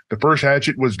 The first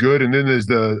Hatchet was good, and then as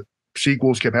the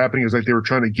sequels kept happening, it's like they were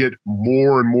trying to get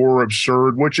more and more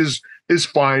absurd, which is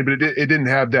fine, but it didn't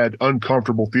have that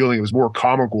uncomfortable feeling. It was more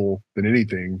comical than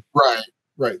anything.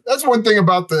 Right. That's one thing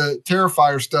about the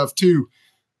Terrifier stuff too.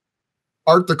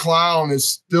 Art the Clown is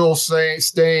still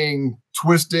staying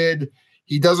twisted.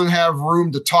 He doesn't have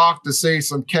room to talk, to say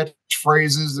some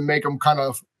catchphrases and make them kind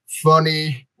of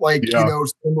funny, like you know,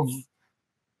 some of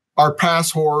our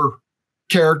past horror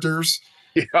characters.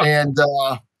 Yeah. And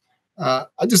I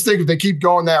just think if they keep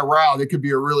going that route, it could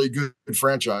be a really good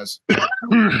franchise.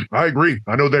 I agree.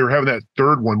 I know they were having that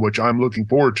third one, which I'm looking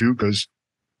forward to because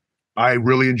I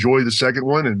really enjoy the second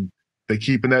one, and they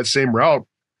keep in that same route.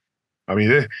 I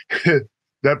mean,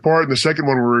 that part in the second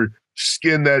one where we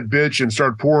skin that bitch and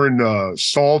start pouring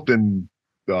salt and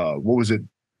what was it?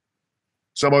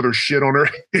 Some other shit on her.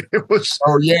 It was.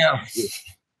 Oh yeah,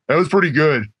 that was pretty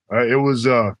good. It was.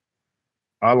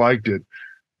 I liked it.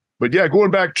 But yeah,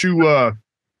 going back to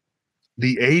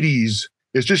the 80s,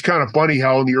 it's just kind of funny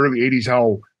how in the early 80s,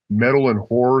 how metal and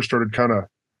horror started kind of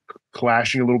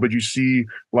clashing a little bit. You see,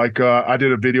 like I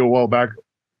did a video a while back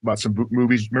about some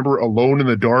movies. Remember Alone in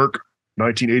the Dark,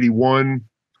 1981?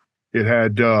 It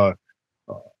had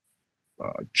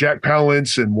Jack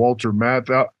Palance and Walter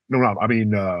Matthau.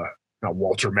 Not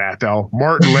Walter Matthau.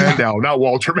 Martin Landau, not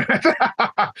Walter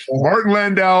Matthau. Martin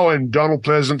Landau and Donald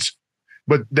Pleasance.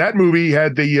 But that movie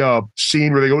had the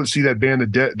scene where they go and see that band,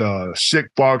 the Sick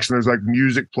Fox, and there's like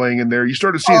music playing in there. You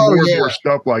started seeing more and more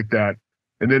stuff like that.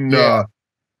 And then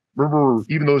remember,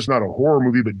 even though it's not a horror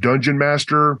movie, but Dungeon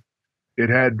Master, it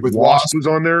had Wasp was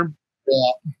on there.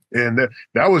 Yeah. And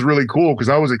that was really cool because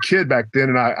I was a kid back then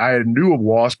and I knew of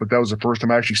Wasp, but that was the first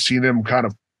time I actually seen them kind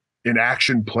of in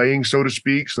action playing, so to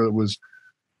speak. So it was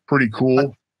pretty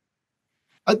cool.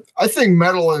 I think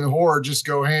metal and horror just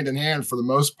go hand in hand for the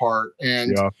most part.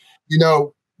 And, you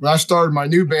know, when I started my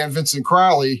new band, Vincent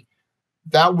Crowley,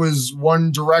 that was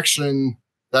one direction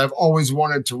that I've always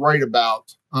wanted to write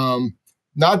about.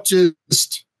 Not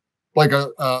just like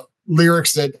a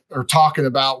lyrics that are talking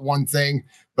about one thing,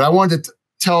 but I wanted to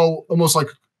tell almost like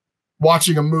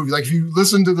watching a movie. Like if you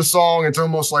listen to the song, it's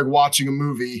almost like watching a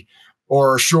movie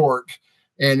or a short,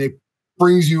 and it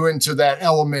brings you into that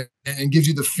element and gives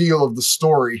you the feel of the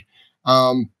story.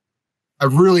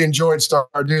 I've really enjoyed Star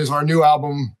News. Our new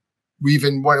album, we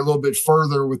even went a little bit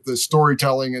further with the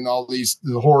storytelling and all the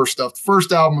horror stuff. The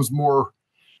first album was more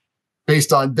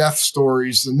based on death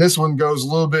stories, and this one goes a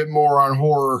little bit more on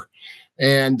horror.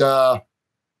 And I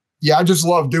just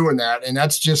love doing that. And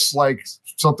that's just like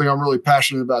something I'm really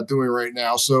passionate about doing right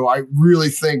now. So I really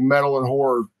think metal and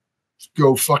horror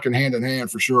go fucking hand in hand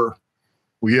for sure.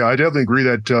 Well, yeah, I definitely agree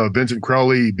that Vincent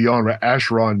Crowley Beyond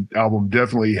Acheron album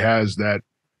definitely has that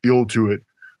feel to it.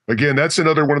 Again, that's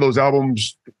another one of those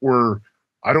albums where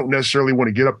I don't necessarily want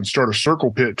to get up and start a circle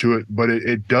pit to it, but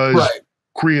it does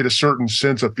create a certain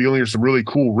sense of feeling. There's some really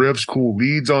cool riffs, cool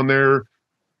leads on there.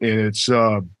 And it's,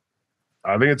 I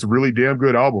think it's a really damn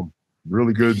good album.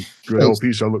 Really good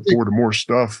LP. So I look forward to more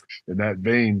stuff in that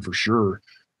vein for sure.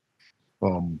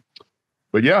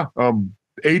 But yeah,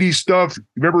 80s stuff.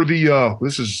 Remember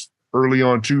this is early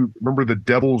on too. Remember The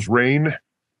Devil's Reign?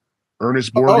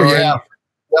 Ernest Borgnine? Oh yeah.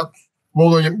 Yep.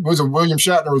 William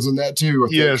Shatner was in that too.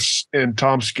 Yes, and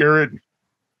Tom Skerritt.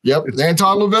 Yep.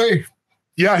 Anton LaVey.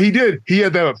 Yeah, he did. He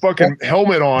had that fucking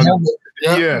helmet on.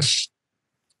 Yep. Yes.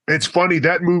 It's funny,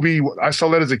 that movie, I saw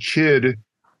that as a kid,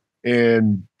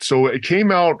 and so it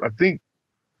came out, I think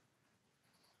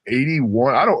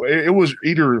 81. It was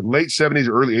either late 70s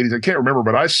or early 80s. I can't remember,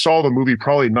 but I saw the movie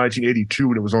probably in 1982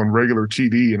 when it was on regular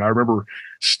TV. And I remember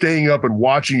staying up and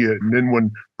watching it. And then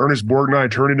when Ernest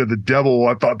Borgnine turned into the devil,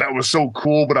 I thought that was so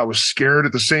cool, but I was scared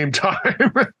at the same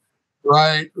time.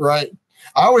 Right.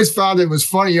 I always found it was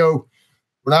funny,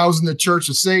 when I was in the Church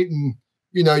of Satan,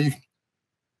 you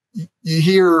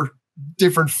hear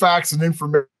different facts and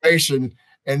information.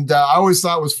 And I always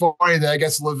thought it was funny that I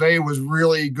guess LaVey was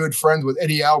really good friends with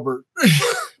Eddie Albert.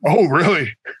 Oh,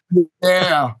 really?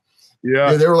 Yeah.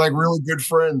 They were like really good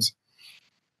friends.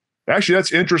 Actually,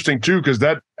 that's interesting too, because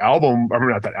that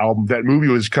movie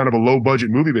was kind of a low budget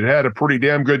movie, but it had a pretty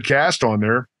damn good cast on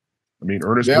there. I mean,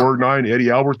 Ernest Borgnine, Eddie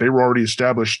Albert, they were already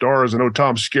established stars. I know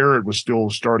Tom Skerritt was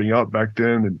still starting up back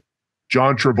then, and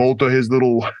John Travolta, his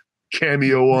little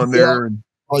cameo on there. And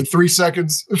like 3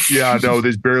 seconds. Yeah, no,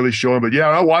 they barely show him. But yeah,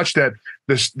 I watched that.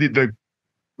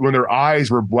 When their eyes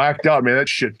were blacked out, man, that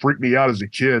shit freaked me out as a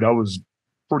kid. I was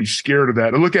pretty scared of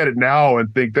that. I look at it now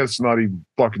and think that's not even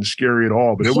fucking scary at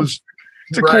all. But it's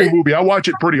a cool movie. I watch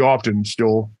it pretty often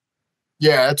still.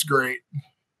 Yeah, it's great.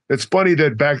 It's funny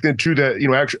that back then too,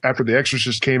 that after The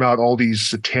Exorcist came out, all these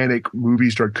satanic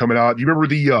movies started coming out. You remember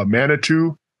the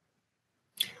Manitou?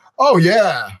 Oh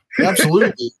yeah,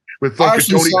 absolutely. With fucking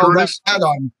Tony Curtis.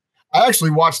 I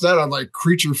actually watched that on like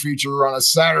Creature Feature on a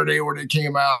Saturday when it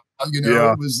came out.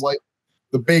 It was like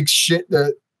the big shit,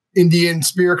 the Indian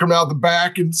spear coming out the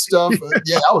back and stuff.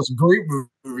 Yeah, that was a great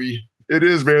movie. It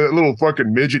is, man. That little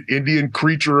fucking midget Indian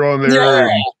creature on there.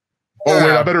 Yeah.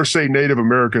 Wait, I better say Native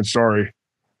American. Sorry.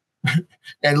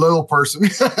 And little person.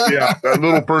 Yeah, that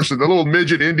little person, the little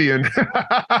midget Indian.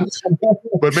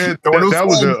 But man, that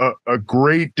was a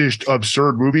great, just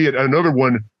absurd movie. And another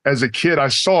one, as a kid, I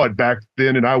saw it back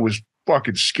then and I was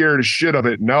fucking scared as shit of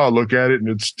it. Now I look at it and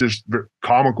it's just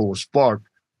comical as fuck.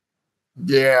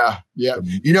 Yeah.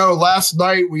 Last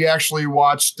night we actually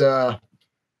watched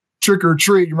Trick or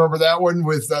Treat. You remember that one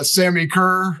with Sammy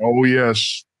Kerr? Oh,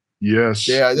 yes.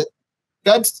 Yeah,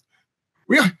 that's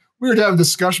we were having a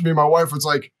discussion. Me and my wife was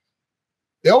like,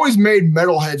 they always made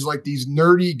metalheads like these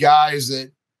nerdy guys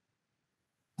that,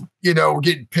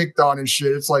 getting picked on and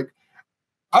shit. It's like,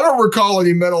 I don't recall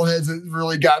any metalheads that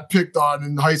really got picked on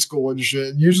in high school and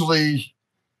shit. Usually,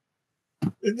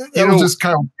 it was just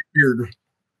kind of weird.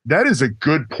 That is a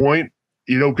good point,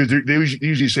 because they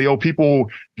usually say, oh, people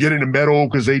get into metal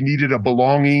because they needed a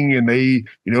belonging and they,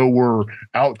 were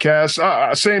outcasts.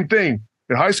 Same thing.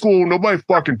 In high school, nobody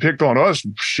fucking picked on us.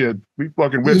 Shit, we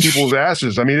fucking whipped people's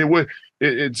asses. I mean,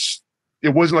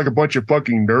 it wasn't like a bunch of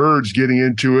fucking nerds getting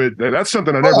into it. That's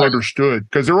something I never understood,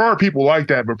 because there are people like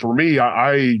that, but for me,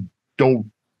 I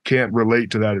can't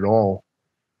relate to that at all.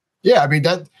 Yeah, I mean,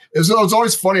 it was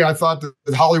always funny. I thought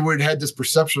that Hollywood had this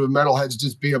perception of metalheads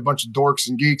just being a bunch of dorks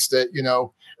and geeks that,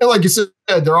 and like you said,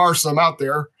 there are some out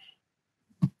there,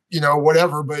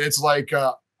 whatever, but it's like,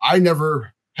 I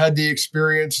never had the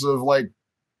experience of like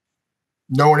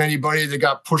knowing anybody that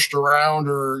got pushed around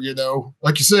or,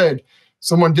 like you said,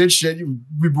 someone did shit,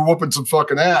 we were whooping some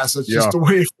fucking ass. That's just the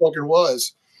way it fucking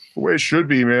was. The way it should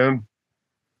be, man.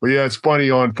 But yeah, it's funny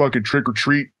on fucking Trick or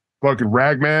Treat, fucking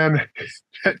Ragman,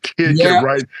 that kid get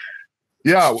right.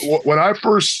 Yeah, when I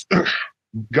first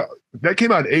that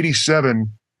came out in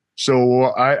 87,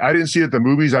 so I didn't see it at the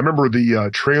movies. I remember the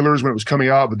trailers when it was coming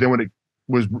out, but then when it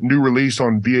was new release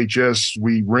on VHS,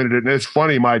 we rented it. And it's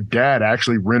funny, my dad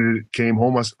actually rented it, came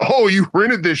home. I said, oh, you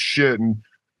rented this shit. And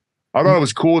I thought it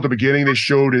was cool at the beginning. They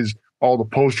showed all the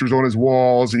posters on his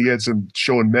walls, and he had some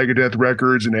showing Megadeth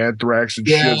records and Anthrax and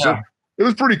shit. So it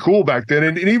was pretty cool back then.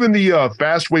 And even the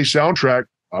Fastway soundtrack,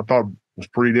 I thought was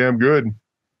pretty damn good.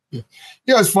 Yeah,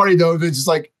 it's funny though. It's just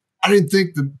like, I didn't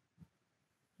think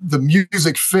the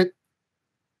music fit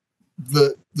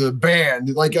the band.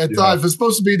 Like I thought if it's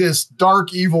supposed to be this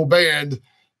dark, evil band,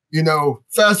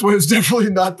 Fastway is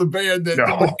definitely not the band that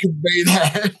convey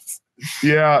that.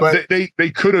 Yeah, but they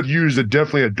could have used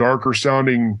definitely a darker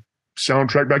sounding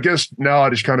soundtrack. But I guess now I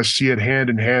just kind of see it hand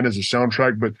in hand as a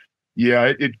soundtrack. But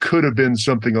yeah, it could have been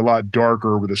something a lot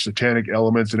darker with the satanic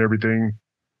elements and everything.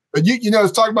 But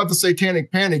it's talking about the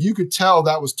Satanic Panic. You could tell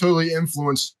that was totally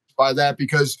influenced by that,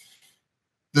 because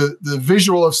the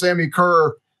visual of Sammy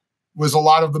Kerr was a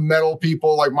lot of the metal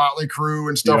people like Motley Crue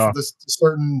and stuff with the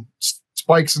certain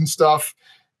spikes and stuff.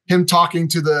 Him talking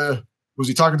to was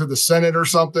he talking to the Senate or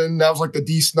something? That was like the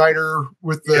D. Snyder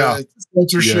with the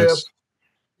censorship. Yes.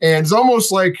 And it's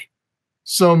almost like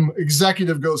some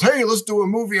executive goes, hey, let's do a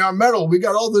movie on metal. We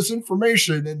got all this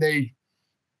information. And they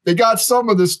got some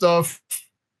of this stuff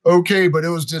okay, but it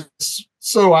was just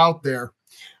so out there.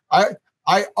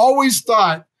 I always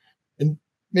thought, and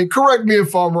correct me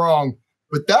if I'm wrong,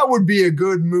 but that would be a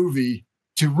good movie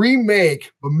to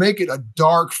remake, but make it a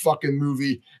dark fucking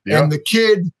movie. Yeah. And the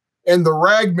kid and the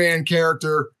ragman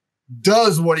character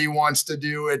does what he wants to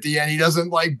do at the end. He doesn't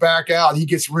like back out. He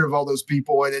gets rid of all those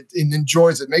people and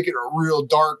enjoys it. Make it a real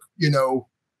dark,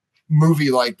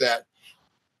 movie like that.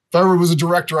 If I ever was a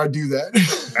director, I'd do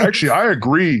that. Actually, I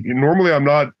agree. Normally, I'm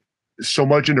not so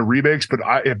much into remakes, but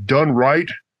if done right,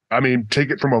 I mean, take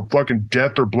it from a fucking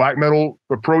death or black metal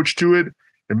approach to it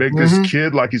and make this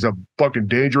kid like he's a fucking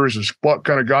dangerous as fuck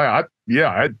kind of guy.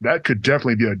 That could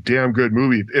definitely be a damn good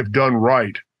movie if done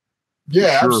right.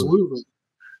 Yeah, sure. Absolutely.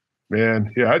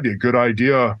 Man, yeah, that'd be a good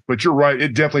idea. But you're right.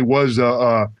 It definitely was,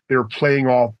 they were playing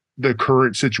off the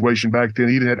current situation back then.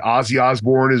 He even had Ozzy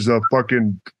Osbourne as a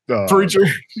fucking preacher.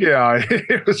 Yeah,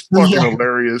 it was fucking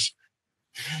hilarious.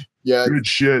 Yeah, good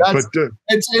shit. But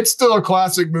it's still a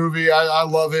classic movie. I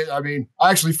love it. I mean, I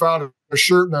actually found a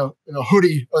shirt and a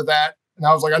hoodie of that, and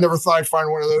I was like, I never thought I'd find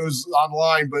one of those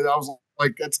online, but I was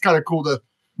like, it's kind of cool to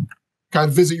kind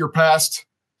of visit your past.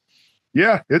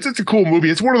 Yeah, it's a cool movie.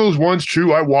 It's one of those ones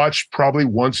too I watch probably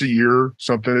once a year.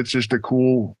 Something. It's just a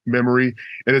cool memory,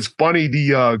 and it's funny.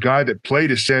 The guy that played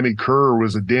as Sammy Kerr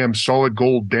was a damn solid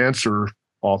gold dancer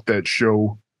off that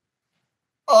show.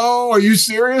 Oh, are you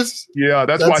serious? Yeah,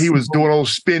 that's why he was doing all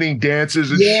those spinning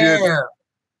dances and shit.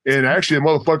 And actually, the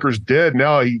motherfucker's dead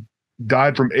now. He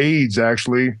died from AIDS,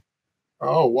 actually.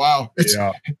 Oh, wow.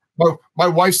 My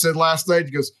wife said last night,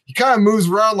 she goes, he kind of moves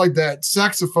around like that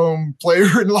saxophone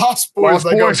player in Lost Boys.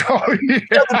 Oh, yeah.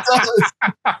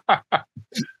 I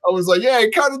was like, yeah,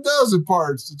 it kind of does in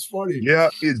parts. It's funny. Yeah,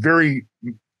 it's very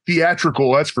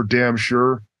theatrical. That's for damn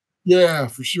sure. Yeah,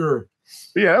 for sure.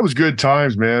 But yeah, that was good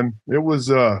times, man. It was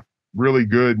really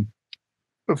good.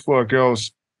 What the fuck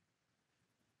else?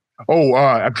 Oh,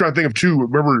 I'm trying to think of two.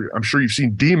 Remember, I'm sure you've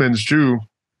seen Demons too.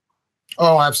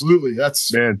 Oh, absolutely.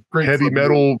 That's great. Heavy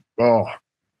metal. Oh,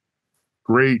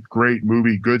 great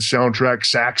movie. Good soundtrack.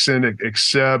 Saxon,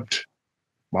 Accept,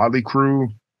 Motley Crue.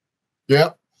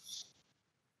 Yeah.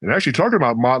 And actually talking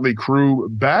about Motley Crue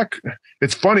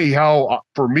it's funny how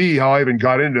I even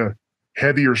got into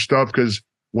heavier stuff, because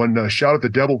when Shout at the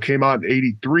Devil came out in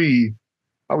 83,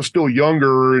 I was still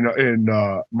younger, and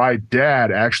my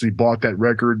dad actually bought that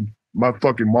record. My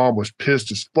fucking mom was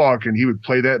pissed as fuck, and he would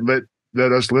play that,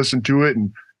 let us listen to it,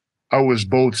 and I was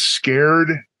both scared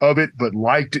of it but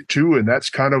liked it too, and that's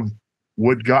kind of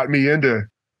what got me into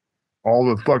all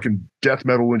the fucking death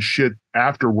metal and shit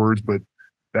afterwards. But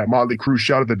that Motley Crue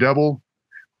Shout at the Devil,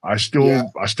 I still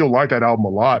like that album a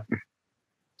lot.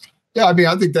 Yeah, I mean,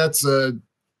 I think that's the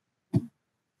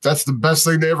best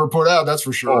thing they ever put out. That's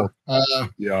for sure.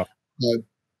 Yeah.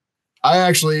 I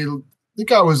actually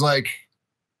think I was like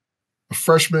a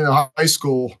freshman in high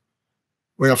school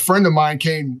when a friend of mine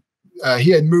came.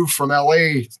 He had moved from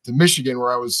LA to Michigan,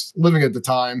 where I was living at the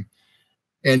time.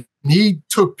 And he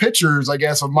took pictures, I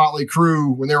guess, of Motley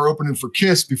Crue when they were opening for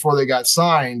Kiss before they got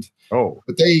signed. Oh.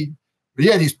 But he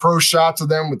had these pro shots of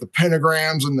them with the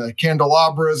pentagrams and the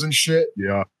candelabras and shit.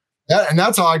 Yeah. And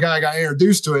that's how I got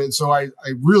introduced to it. And so I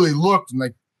really looked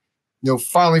and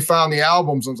finally found the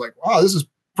albums. I was like, wow, this is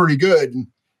pretty good. And,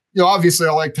 obviously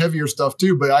I liked heavier stuff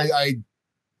too, but I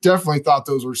definitely thought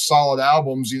those were solid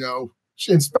albums,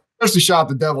 especially Shout at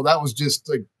the Devil. That was just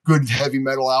a good heavy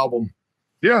metal album.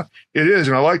 Yeah, it is.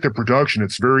 And I like the production.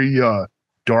 It's very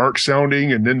dark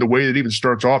sounding. And then the way it even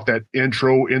starts off, that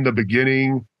intro in the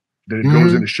beginning, then it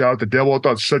goes into Shout at the Devil. I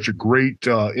thought such a great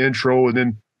intro. And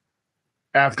then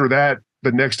after that,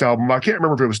 the next album, I can't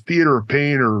remember if it was Theater of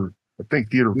Pain, or I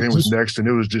think Theater of Pain was next, and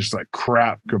it was just like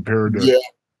crap compared to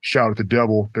Shout at the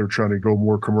Devil. They were trying to go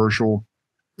more commercial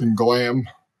and glam.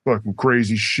 Fucking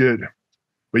crazy shit.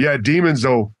 But yeah, Demons,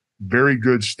 though, very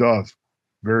good stuff.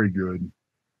 Very good.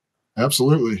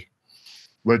 Absolutely.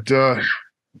 But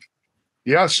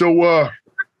yeah, so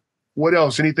what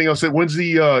else? Anything else? When's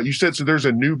the you said so there's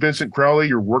a new Vincent Crowley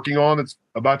you're working on that's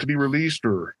about to be released,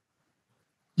 or?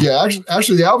 Yeah,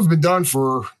 actually the album's been done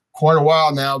for quite a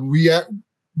while now. We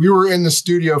were in the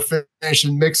studio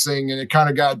finishing mixing, and it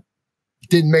kind of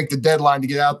didn't make the deadline to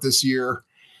get out this year.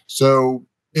 So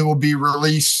it will be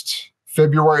released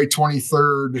February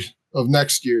 23rd of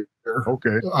next year.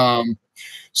 Okay.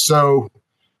 So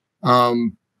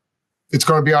it's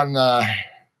going to be on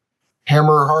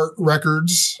Hammerheart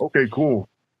Records. Okay, cool.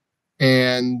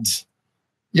 And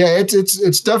yeah,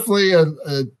 it's definitely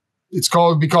it's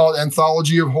called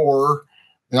Anthology of Horror.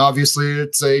 And obviously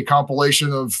it's a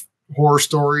compilation of horror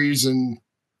stories, and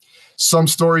some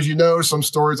stories, some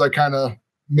stories I kind of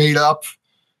made up.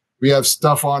 We have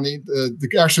stuff on it.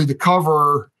 Actually the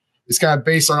cover is kind of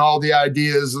based on all the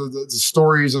ideas of the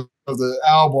stories of the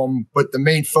album, but the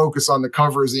main focus on the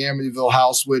cover is the Amityville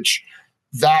House, which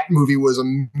that movie was a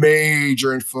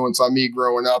major influence on me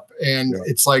growing up. And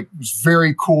it's like, it was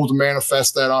very cool to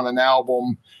manifest that on an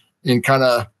album and kind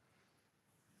of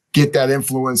get that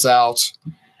influence out.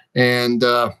 And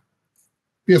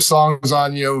we have songs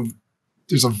on,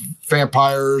 there's a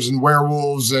vampires and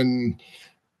werewolves and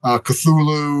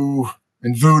Cthulhu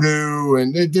and voodoo,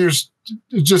 and there's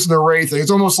just an array thing.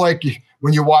 It's almost like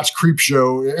when you watch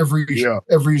Creepshow,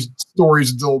 every story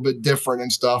is a little bit different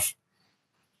and stuff.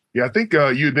 Yeah, I think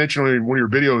you had mentioned in one of your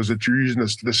videos that you're using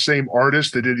the same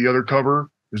artist that did the other cover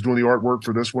is doing the artwork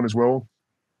for this one as well.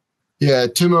 Yeah,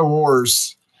 Timo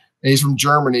Wars, and he's from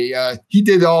Germany. He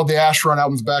did all the Acheron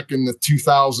albums back in the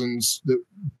 2000s that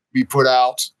we put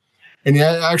out. And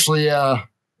actually,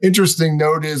 interesting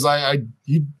note is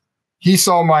he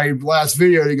saw my last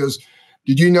video. And he goes,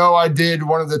 "Did you know I did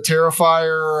one of the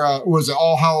Terrifier? Was it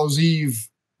All Hallows Eve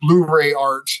Blu-ray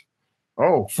art?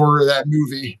 For that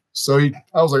movie." So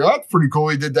I was like, "Oh, that's pretty cool.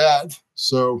 He did that."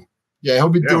 So yeah, he'll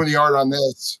be doing the art on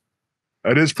this.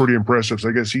 That is pretty impressive. So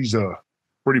I guess he's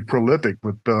pretty prolific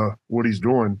with what he's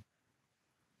doing.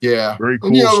 Yeah, very cool.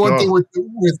 And, stuff. One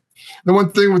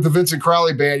thing with the Vincent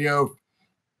Crowley band,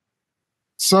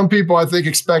 some people I think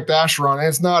expect Acheron, and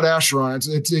it's not Acheron.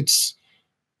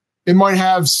 It might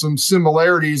have some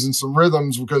similarities and some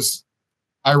rhythms because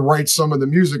I write some of the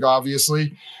music,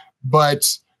 obviously,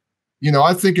 but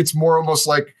I think it's more almost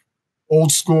like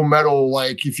old school metal.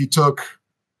 Like if you took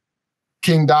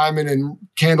King Diamond and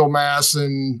Candlemass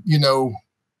and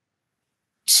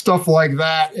stuff like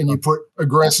that, and you put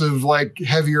aggressive, like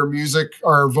heavier music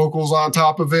or vocals on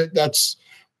top of it, that's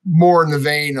more in the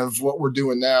vein of what we're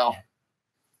doing now.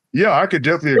 Yeah, I could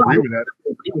definitely agree with that.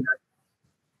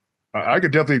 I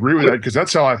could definitely agree with that because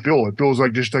that's how I feel. It feels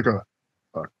like just like a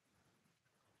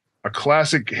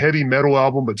classic heavy metal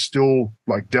album, but still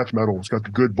like death metal. It's got the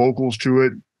good vocals to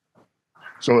it.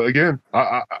 So again,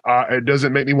 it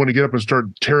doesn't make me want to get up and start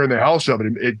tearing the house up.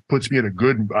 It puts me in a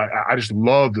good. I just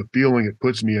love the feeling it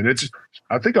puts me in.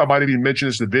 I think I might have even mentioned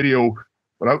this in the video,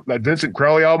 but that Vincent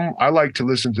Crowley album, I like to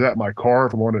listen to that in my car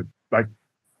if I want to. Like,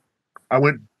 I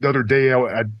went the other day.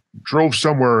 I drove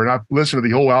somewhere and I listened to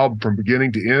the whole album from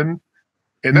beginning to end,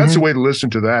 and that's the way to listen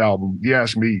to that album. You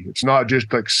ask me. It's not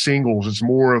just like singles. It's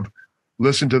more of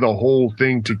listen to the whole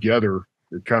thing together.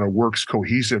 It kind of works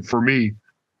cohesive for me.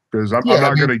 Because I'm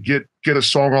not going to get a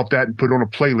song off that and put it on a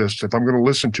playlist. If I'm going to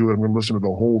listen to it, I'm going to listen to the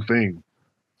whole thing.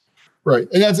 Right,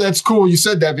 and that's cool. You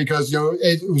said that because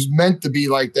it was meant to be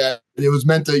like that. It was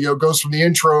meant to goes from the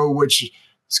intro, which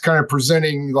is kind of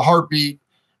presenting the heartbeat,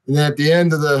 and then at the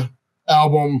end of the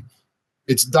album,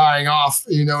 it's dying off.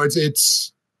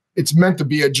 It's meant to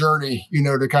be a journey,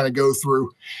 to kind of go through.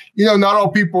 Not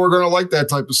all people are going to like that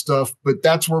type of stuff, but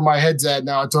that's where my head's at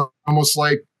now. It's almost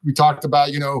like we talked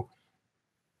about,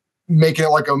 making it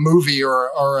like a movie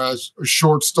or a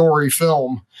short story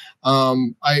film. I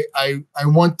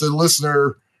want the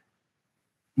listener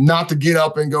not to get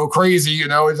up and go crazy.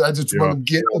 I just want to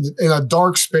get in a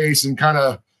dark space and kind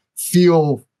of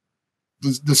feel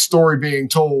the story being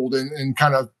told and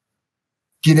kind of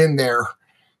get in there.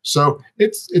 So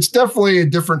it's definitely a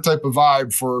different type of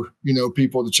vibe for,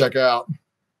 people to check out.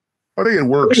 I think it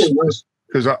works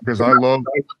because I love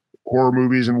horror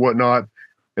movies and whatnot.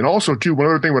 And also, too, one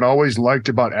other thing what I always liked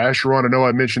about Acheron, I know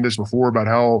I mentioned this before about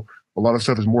how a lot of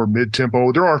stuff is more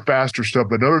mid-tempo. There are faster stuff,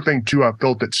 but another thing, too, I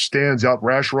felt that stands out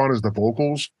for Acheron is the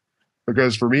vocals.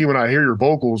 Because for me, when I hear your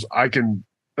vocals, I can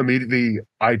immediately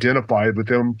identify with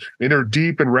them. And they're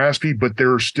deep and raspy, but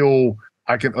they're still,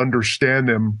 I can understand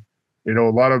them. A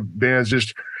lot of bands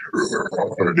just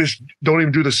don't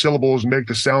even do the syllables and make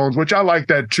the sounds, which I like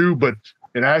that, too, but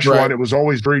in Acheron, It was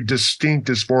always very distinct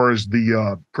as far as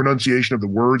the pronunciation of the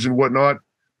words and whatnot,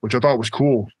 which I thought was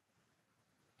cool.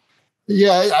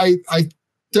 Yeah, I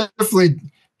definitely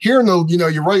hearing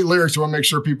you write lyrics. You want to make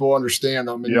sure people understand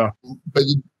them.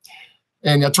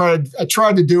 And I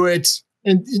tried to do it,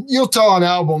 and you'll tell on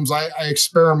albums I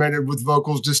experimented with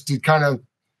vocals just to kind of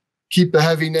keep the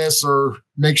heaviness or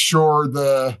make sure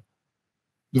the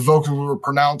vocals were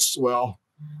pronounced well.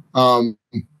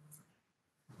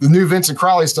 The new Vincent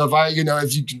Crowley stuff,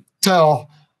 as you can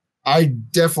tell, I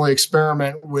definitely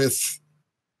experiment with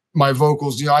my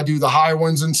vocals. I do the high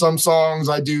ones in some songs.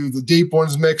 I do the deep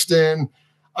ones mixed in.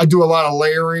 I do a lot of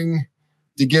layering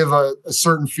to give a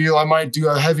certain feel. I might do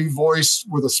a heavy voice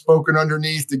with a spoken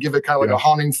underneath to give it kind of like a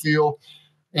haunting feel.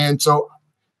 And so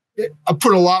I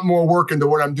put a lot more work into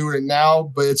what I'm doing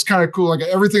now, but it's kind of cool. Like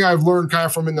everything I've learned kind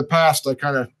of from in the past, I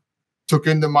kind of took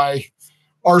into my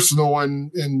arsenal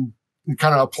and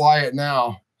kind of apply it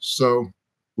now. So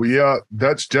Well, yeah,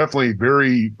 that's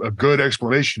definitely a good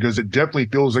explanation because it definitely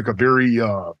feels like a very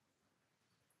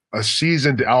a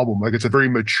seasoned album. Like it's a very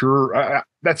mature.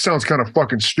 That sounds kind of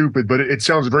fucking stupid, but it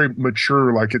sounds very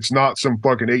mature. Like it's not some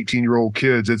fucking 18-year-old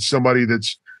kids. It's somebody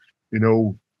that's, you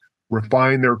know,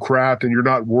 refined their craft, and you're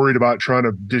not worried about trying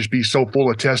to just be so full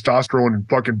of testosterone and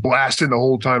fucking blasting the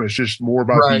whole time. It's just more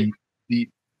about Right. the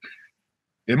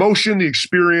emotion, the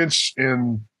experience,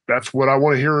 and that's what I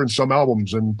want to hear in some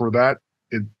albums. And for that,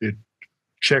 it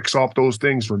checks off those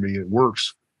things for me. It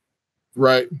works.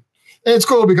 Right. And it's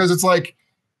cool because it's like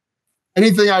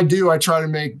anything I do, I try to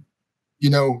make,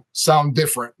 sound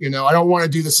different. I don't want to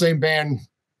do the same band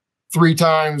 3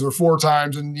 times or 4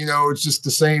 times and, it's just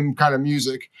the same kind of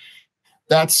music.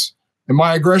 And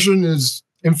my aggression is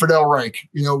Infidel Reich.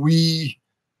 We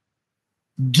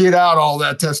get out all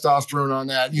that testosterone on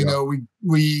that.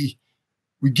 We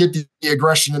get the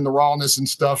aggression and the rawness and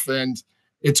stuff. And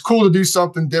it's cool to do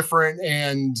something different.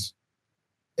 And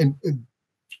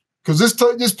because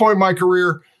this point in my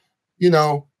career,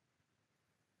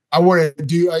 I want to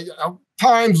do,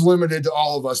 time's limited to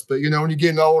all of us, but when you're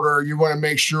getting older, you want to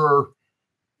make sure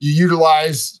you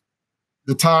utilize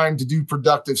the time to do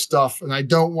productive stuff. And I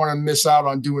don't want to miss out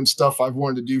on doing stuff I've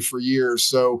wanted to do for years.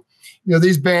 So,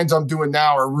 these bands I'm doing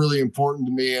now are really important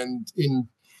to me, and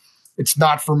it's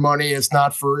not for money. It's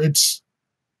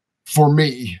for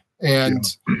me. And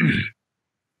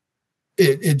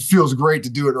it feels great to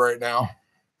do it right now.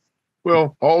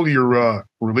 Well, all your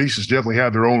releases definitely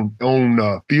have their own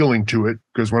feeling to it.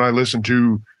 Because when I listen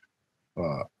to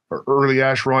early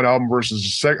Acheron album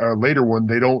versus a later one,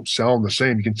 they don't sound the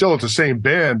same. You can tell it's the same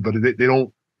band, but they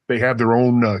don't. They have their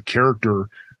own character.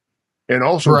 And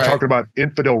also talking about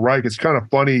Infidel Reich, it's kind of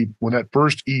funny when that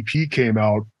first EP came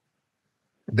out.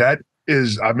 That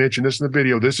is, I mentioned this in the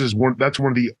video. That's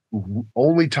one of the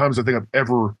only times I think I've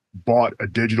ever bought a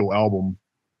digital album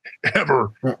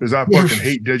ever, because I fucking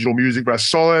hate digital music. But I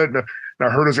saw it and I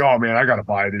heard it. Oh man, I gotta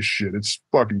buy this shit. It's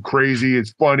fucking crazy.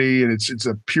 It's funny, and it's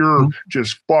a pure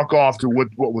just fuck off to what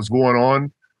was going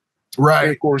on. Right.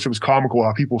 And of course, it was comical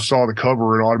how people saw the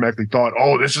cover and automatically thought,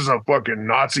 "Oh, this is a fucking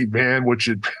Nazi band," which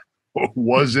it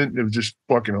wasn't. It was just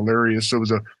fucking hilarious. So it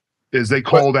was as they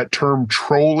call that term,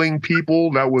 trolling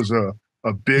people. That was a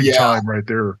big time right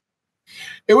there.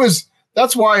 It was.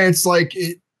 That's why it's like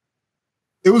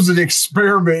it was an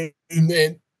experiment, and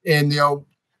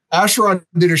Acheron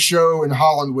did a show in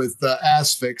Holland with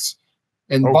Asphyx,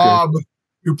 and Bob,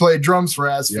 who played drums for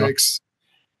Asphyx.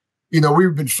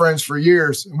 We've been friends for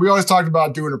years, and we always talked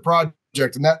about doing a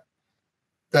project. And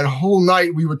that whole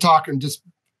night we were talking, just,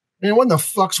 man, what the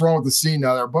fuck's wrong with the scene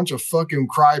now? There are a bunch of fucking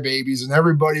crybabies, and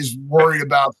everybody's worried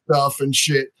about stuff and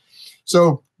shit.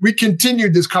 So we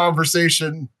continued this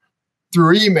conversation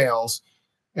through emails,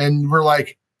 and we're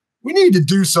like, we need to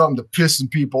do something to piss some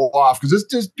people off, because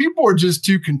it's just, people are just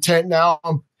too content now.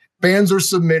 Bands are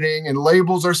submitting and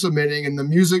labels are submitting and the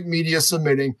music media is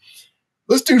submitting.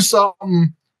 Let's do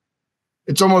something.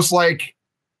 It's almost like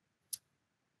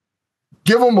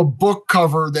give them a book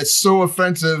cover that's so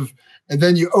offensive, and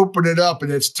then you open it up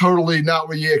and it's totally not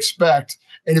what you expect.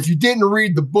 And if you didn't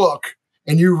read the book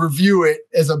and you review it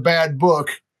as a bad book,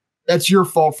 that's your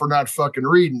fault for not fucking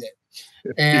reading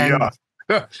it. And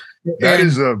that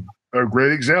is a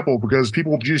great example, because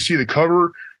people just see the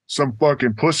cover, some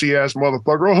fucking pussy ass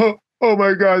motherfucker. Oh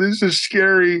my God, this is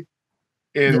scary.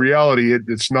 In reality,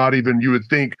 it's not even. You would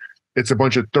think it's a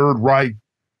bunch of Third Reich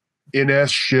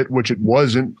NS shit, which it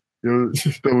wasn't.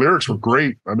 The lyrics were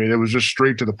great. I mean, it was just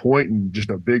straight to the point and just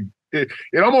a big. It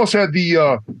almost had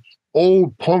the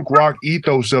old punk rock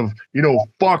ethos of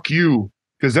fuck you,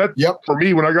 because that for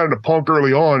me, when I got into punk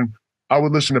early on, I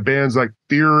would listen to bands like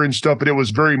Fear and stuff, but it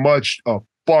was very much a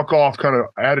fuck off kind of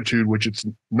attitude, which it's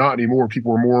not anymore.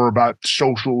 People are more about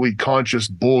socially conscious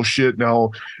bullshit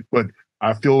now. But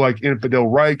I feel like Infidel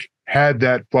Reich had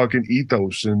that fucking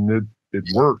ethos, and it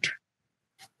worked.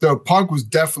 So punk was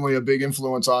definitely a big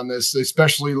influence on this,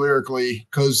 especially lyrically,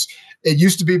 because it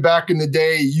used to be back in the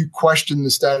day, you questioned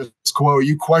the status quo,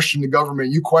 you questioned the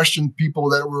government, you questioned people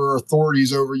that were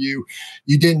authorities over you.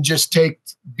 You didn't just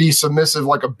be submissive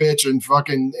like a bitch and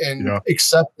fucking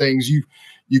accept things.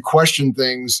 You question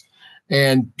things,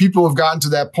 and people have gotten to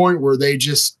that point where they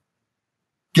just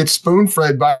get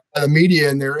spoon-fed by the media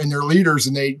and their leaders,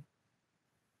 and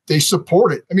they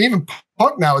support it. I mean, even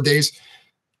punk nowadays,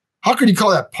 how can you call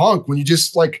that punk when you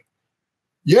just like,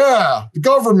 the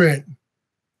government,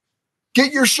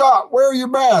 get your shot, wear your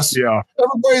mask. Yeah.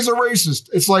 Everybody's a racist.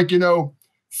 It's like,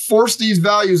 force these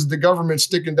values that the government's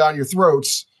sticking down your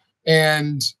throats.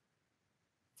 And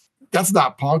that's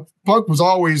not punk. Punk was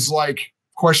always like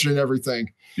questioning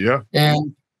everything. Yeah.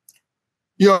 And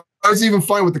I was even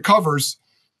fine with the covers.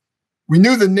 We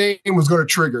knew the name was going to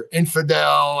trigger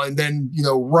Infidel and then,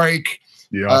 Reich.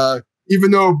 Yeah.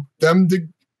 Even though the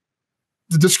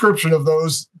description of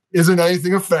those isn't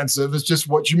anything offensive. It's just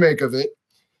what you make of it.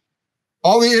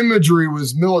 All the imagery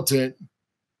was militant,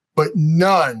 but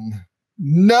none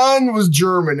was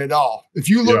German at all. If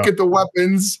you look at the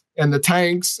weapons and the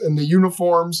tanks and the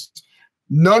uniforms,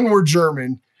 none were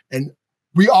German. And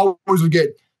we always would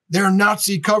get, they're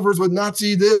Nazi covers with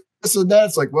Nazi this and that.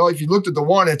 It's like, well, if you looked at the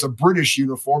one, it's a British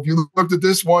uniform. If you looked at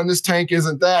this one, this tank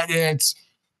isn't that. And it's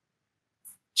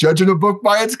judging a book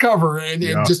by its cover and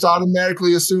just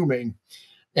automatically assuming.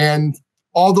 And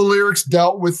all the lyrics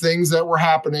dealt with things that were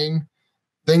happening,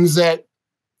 things that,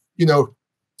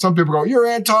 some people go, you're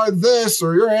anti this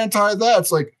or you're anti that.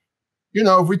 It's like,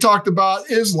 if we talked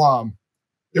about Islam,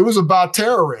 it was about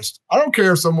terrorists. I don't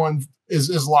care if someone is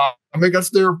Islam. I mean, that's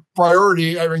their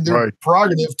priority. I mean, their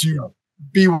prerogative to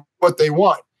be what they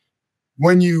want.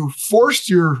 When you forced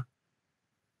your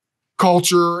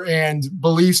culture and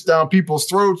beliefs down people's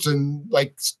throats and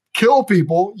like kill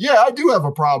people, I do have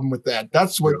a problem with that.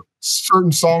 That's what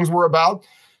certain songs were about.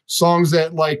 Songs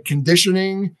that like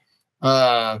conditioning,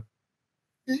 it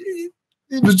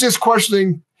was just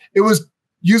questioning. It was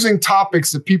using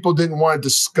topics that people didn't want to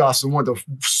discuss and want to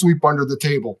sweep under the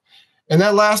table. And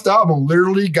that last album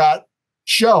literally got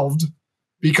shelved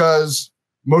because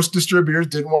most distributors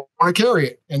didn't want to carry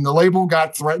it. And the label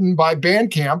got threatened by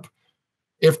Bandcamp.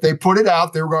 If they put it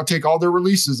out, they were going to take all their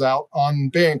releases out on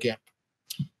Bandcamp.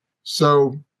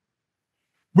 So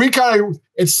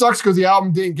it sucks because the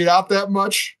album didn't get out that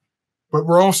much, but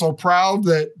we're also proud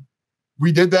that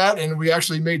we did that and we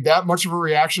actually made that much of a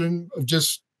reaction of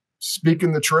just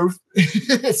speaking the truth.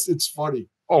 It's funny.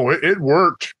 Oh, it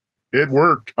worked. It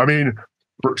worked. I mean,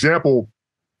 for example,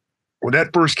 when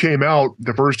that first came out,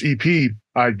 the first EP,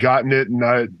 I'd gotten it and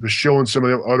I was showing some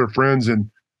of the other friends, and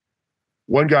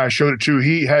one guy I showed it to,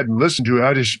 he hadn't listened to it.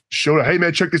 I just showed it, hey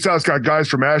man, check this out. It's got guys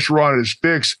from Acheron and his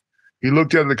fix. He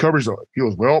looked at the covers. He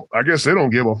goes, well, I guess they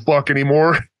don't give a fuck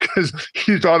anymore, because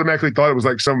he automatically thought it was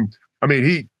like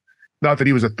not that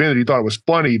he was offended. He thought it was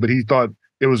funny, but he thought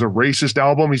it was a racist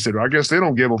album. He said, I guess they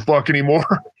don't give a fuck anymore.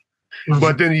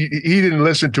 But then he didn't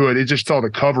listen to it. He just saw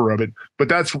the cover of it. But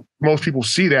that's, most people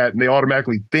see that and they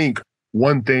automatically think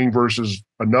one thing versus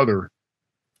another.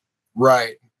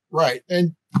 Right.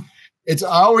 And I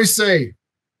always say,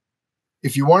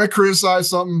 if you want to criticize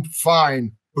something,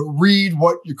 fine, but read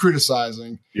what you're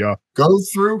criticizing. Yeah. Go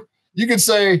through. You can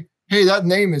say, hey, that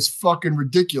name is fucking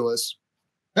ridiculous.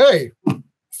 Hey,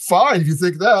 fine if you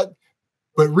think that,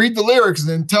 but read the lyrics and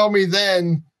then tell me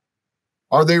then,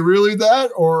 are they really that?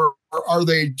 Or are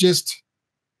they just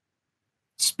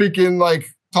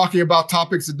talking about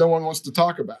topics that no one wants to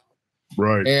talk about?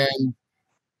 Right. And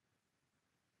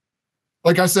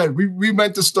like I said, we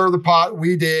meant to stir the pot.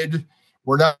 We did.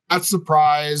 We're not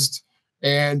surprised.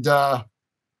 And,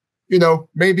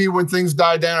 maybe when things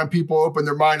die down and people open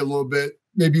their mind a little bit,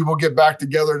 maybe we'll get back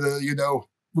together to,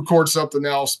 record something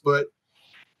else. But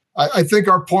I think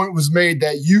our point was made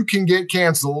that you can get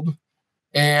canceled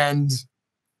and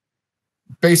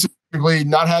basically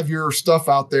not have your stuff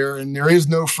out there. And there is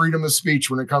no freedom of speech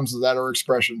when it comes to that or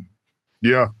expression.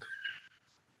 Yeah.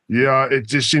 Yeah. It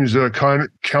just seems to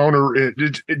counter it.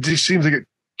 It just seems like it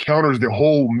counters the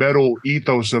whole metal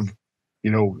ethos of,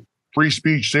 free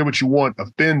speech, say what you want,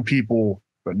 offend people.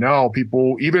 But now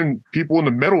even people in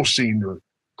the metal scene are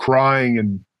crying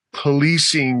and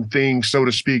policing things, so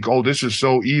to speak. Oh, this is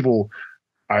so evil.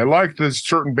 I like this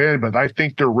certain band, but I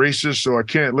think they're racist, so I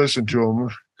can't listen to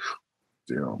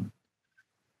them.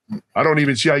 I don't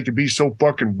even see how you can be so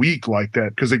fucking weak like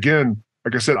that. Because again,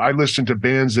 like I said, I listen to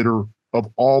bands that are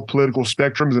of all political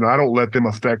spectrums, and I don't let them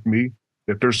affect me.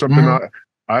 If there's something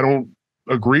I don't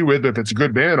agree with, if it's a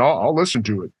good band, I'll listen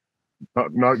to it.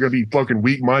 Not going to be fucking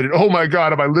weak-minded. Oh my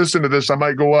God, if I listen to this, I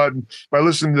might go out and if I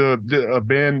listen to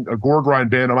a gore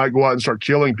grind band, I might go out and start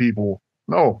killing people.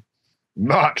 No,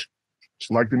 not.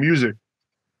 Just like the music.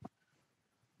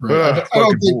 Right.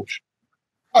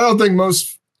 I don't think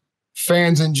most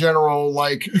fans in general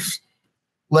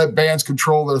let bands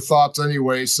control their thoughts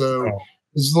anyway. So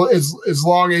as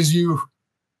long as you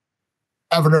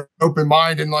have an open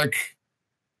mind and like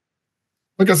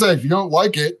I said, if you don't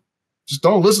like it, just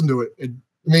don't listen to it.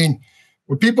 When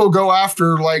people go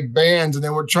after bands and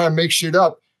then we're trying to make shit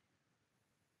up,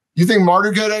 you think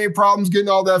Marduk had any problems getting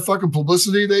all that fucking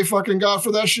publicity they fucking got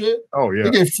for that shit? Oh yeah.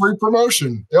 They get free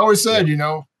promotion. They always said,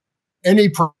 any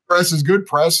press is good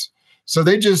press. So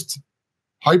they just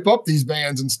hype up these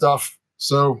bands and stuff.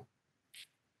 So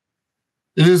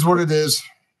it is what it is.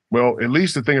 Well, at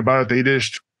least the thing about it, they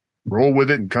just roll with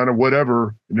it and kind of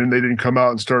whatever. And then they didn't come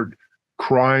out and start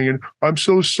crying and I'm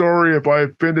so sorry if I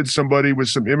offended somebody with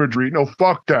some imagery. No,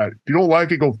 fuck that. If you don't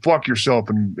like it, go fuck yourself.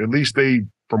 And at least they,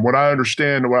 from what I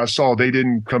understand and what I saw, they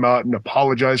didn't come out and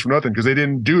apologize for nothing because they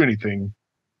didn't do anything,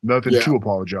 nothing to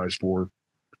apologize for.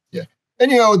 Yeah.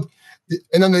 And, you know,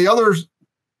 and then the other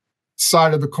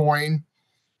side of the coin,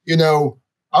 you know,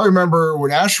 I remember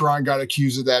when Acheron got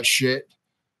accused of that shit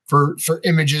for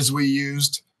images we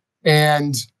used.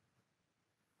 And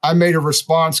I made a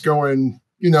response going,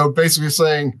 you know, basically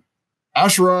saying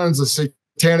Acheron's a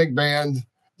satanic band.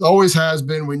 Always has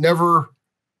been. We never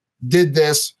did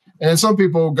this. And then some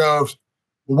people go,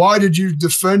 why did you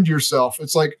defend yourself?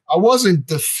 It's like, I wasn't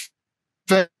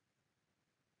defending.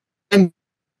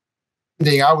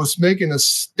 I was making a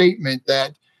statement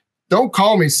that don't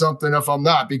call me something if I'm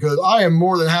not, because I am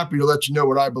more than happy to let you know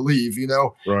what I believe. You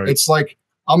know, right. It's like,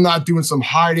 I'm not doing some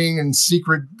hiding and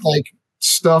secret like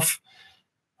stuff.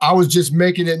 I was just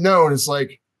making it known. It's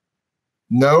like,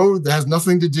 no, that has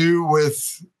nothing to do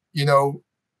with, you know,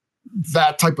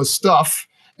 that type of stuff.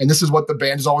 And this is what the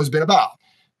band has always been about.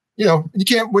 You know, you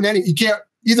can't win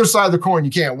either side of the coin,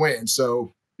 you can't win.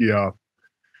 So, yeah.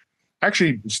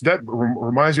 Actually, that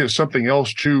reminds me of something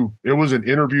else too. It was an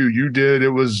interview you did. It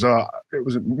was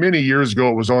many years ago.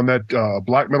 It was on that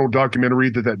black metal documentary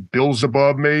that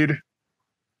Beelzebub made.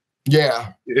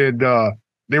 Yeah. And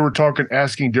they were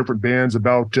asking different bands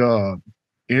about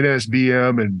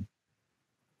NSBM and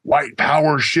white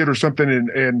power shit or something.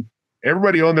 And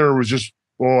everybody on there was just,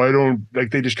 well, I don't,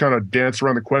 like, they just kind of danced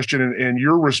around the question. And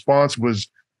your response was,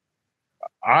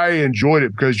 I enjoyed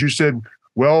it because you said,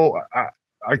 well,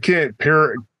 I can't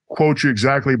quote you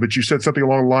exactly, but you said something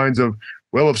along the lines of,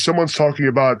 well, if someone's talking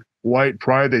about white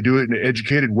pride, they do it in an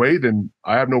educated way, then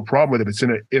I have no problem with it. If it's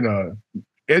in a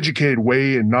educated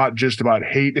way and not just about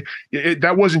hate.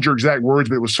 That wasn't your exact words,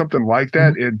 but it was something like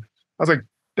that. Mm-hmm. And I was like,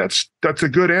 that's a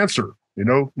good answer. You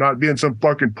know, not being some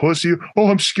fucking pussy. Oh,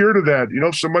 I'm scared of that. You know,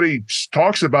 if somebody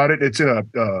talks about it, it's in a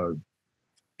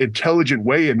intelligent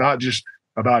way and not just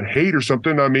about hate or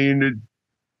something. I mean,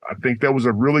 I think that was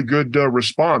a really good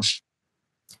response.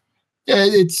 Yeah,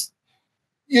 it's,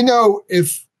 you know,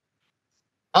 if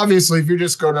you're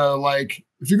just going to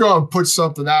if you're going to put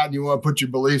something out and you want to put your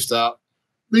beliefs out,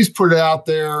 at least put it out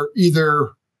there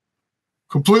either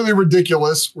completely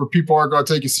ridiculous where people aren't going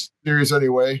to take you serious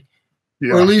anyway,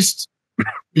 or at least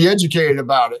be educated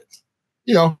about it.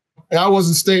 You know, and I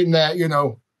wasn't stating that, you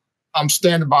know, I'm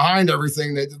standing behind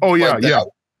everything that. Oh, yeah, like that.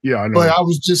 Yeah, I know. But I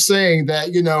was just saying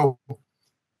that, you know,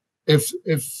 if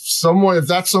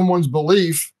that's someone's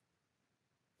belief,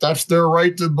 that's their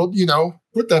right to, you know,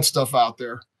 put that stuff out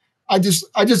there. I just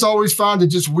always found it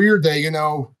just weird that, you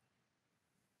know,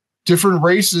 different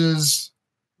races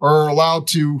are allowed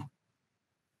to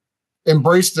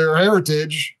embrace their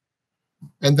heritage.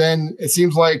 And then it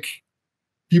seems like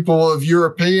people of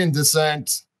European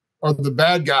descent are the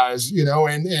bad guys, you know,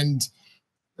 and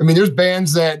I mean, there's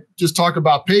bands that just talk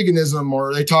about paganism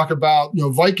or they talk about, you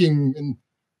know, Viking, and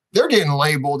they're getting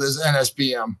labeled as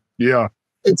NSBM. Yeah.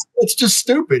 It's just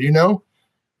stupid, you know?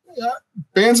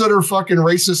 Bands that are fucking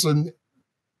racist, and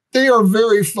they are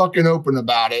very fucking open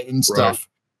about it and stuff. Right.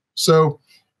 So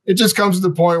it just comes to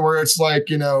the point where it's like,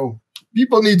 you know,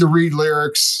 people need to read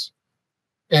lyrics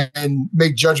and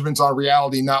make judgments on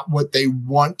reality, not what they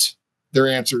want their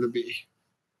answer to be.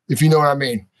 If you know what I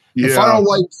mean. Yeah.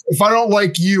 If I don't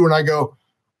like you and I go,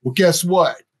 well, guess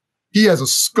what? He has a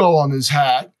skull on his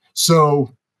hat.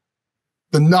 So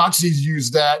the Nazis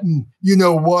use that, and you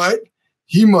know what?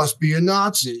 He must be a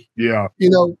Nazi. Yeah. You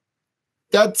know,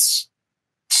 that's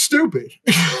stupid.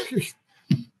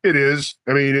 It is.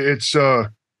 I mean, it's, you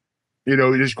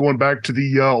know, just going back to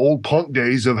the old punk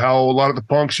days of how a lot of the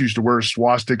punks used to wear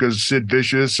swastikas. Sid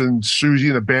Vicious and Susie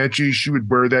and the Banshees, she would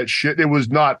wear that shit. It was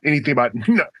not anything about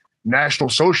National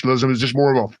Socialism. It was just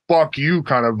more of a fuck you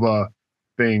kind of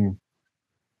thing.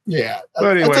 Yeah.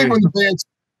 But anyway. I think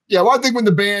when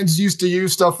the bands used to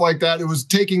use stuff like that, it was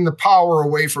taking the power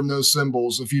away from those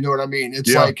symbols, if you know what I mean.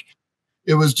 It's like,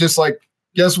 it was just like,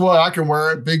 guess what? I can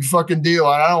wear it. Big fucking deal.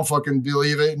 I don't fucking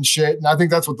believe it and shit. And I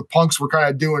think that's what the punks were kind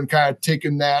of doing, kind of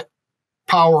taking that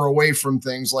power away from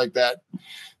things like that.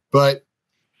 But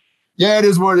yeah, it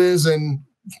is what it is. And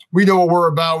we know what we're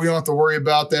about. We don't have to worry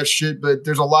about that shit. But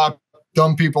there's a lot of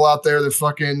dumb people out there that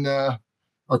fucking are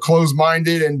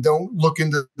closed-minded and don't look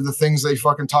into the things they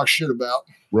fucking talk shit about.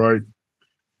 Right.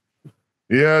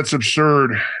 Yeah, it's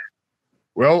absurd.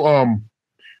 Well,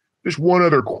 just one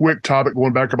other quick topic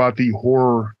going back about the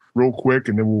horror real quick,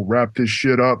 and then we'll wrap this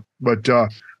shit up. But I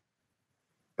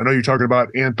know you're talking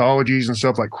about anthologies and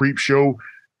stuff like Creep Show.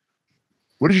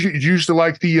 What did you used to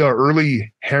like the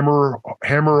early Hammer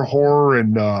horror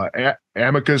and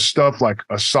Amicus stuff like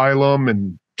Asylum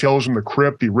and Tales from the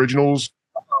Crypt, the originals?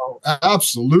 Oh,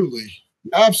 absolutely,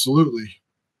 absolutely.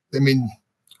 I mean,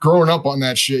 growing up on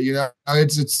that shit,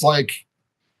 it's like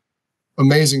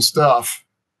amazing stuff.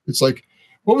 It's like,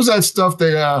 what was that stuff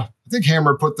they? I think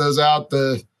Hammer put those out.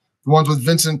 The ones with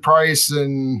Vincent Price,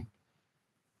 and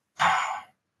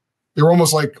they were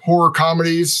almost like horror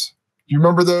comedies. Do you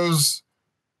remember those?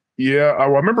 Yeah, I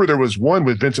remember there was one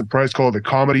with Vincent Price called The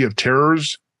Comedy of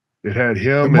Terrors. It had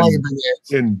him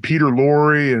and Peter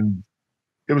Lorre, and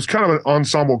it was kind of an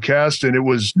ensemble cast, and it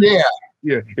was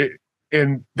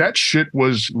and that shit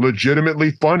was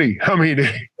legitimately funny. I mean,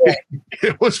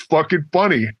 it was fucking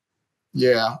funny.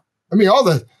 Yeah, I mean all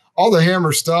the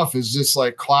Hammer stuff is just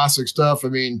like classic stuff. I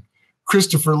mean,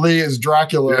 Christopher Lee as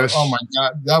Dracula. Yes. Oh my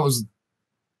god,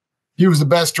 he was the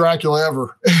best Dracula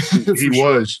ever. He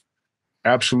was.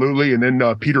 Absolutely. And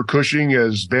then Peter Cushing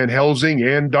as Van Helsing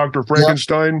and Dr.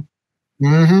 Frankenstein.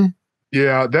 Yep. Mm-hmm.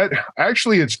 Yeah, that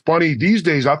actually, it's funny. These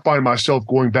days, I find myself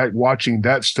going back watching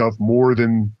that stuff more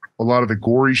than a lot of the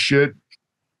gory shit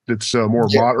that's more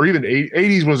modern, or even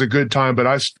 80s was a good time, but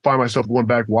I find myself going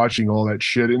back watching all that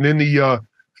shit. And then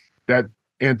that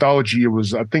anthology, it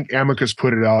was, I think Amicus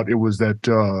put it out. It was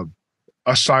that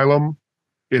Asylum.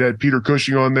 It had Peter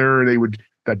Cushing on there, and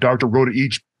that doctor wrote to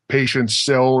each patient's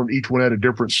cell, and each one had a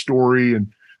different story, and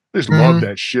I just love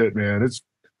that shit, man. It's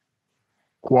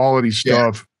quality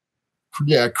stuff.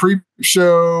 Yeah, Creep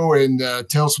Show and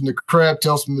Tales from the Crypt,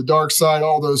 Tales from the Dark Side,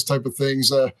 all those type of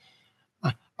things.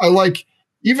 I like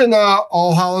even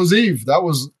All Hallows Eve. That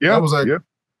was a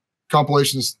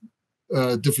compilation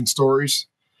of different stories.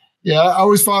 Yeah, I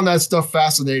always found that stuff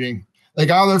fascinating. Like,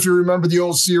 I don't know if you remember the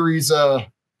old series, The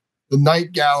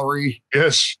Night Gallery.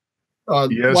 Yes.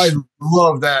 Yes. I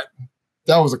love that.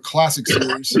 That was a classic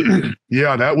series.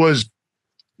 Yeah, that was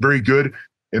very good.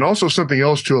 And also something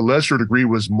else to a lesser degree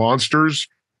was Monsters.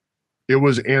 It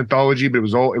was anthology, but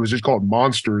it was just called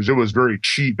Monsters. It was very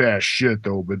cheap ass shit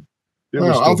though, but I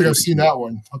don't think I've seen that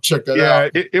one. I'll check that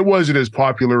out. Yeah, it wasn't as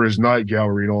popular as Night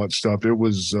Gallery and all that stuff. It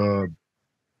was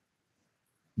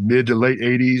mid to late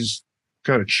 80s,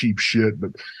 kind of cheap shit,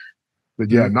 but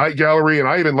yeah, Night Gallery, and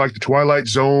I even like the Twilight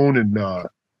Zone and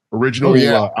original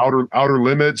Outer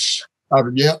Limits.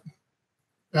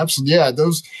 Absolutely. Yeah,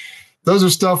 those are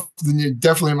stuff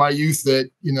definitely in my youth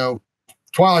that,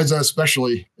 Twilight Zone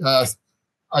especially.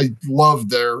 I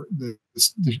loved the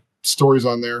stories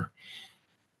on there.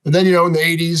 And then, in the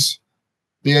 80s,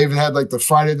 they even had like the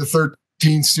Friday the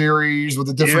 13th series with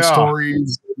the different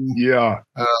stories. And,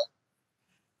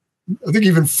 I think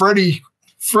even Freddy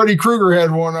Krueger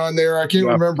had one on there. I can't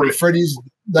remember. Freddy's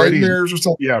Nightmares or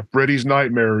something. Yeah, Freddy's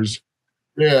Nightmares.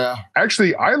 Yeah.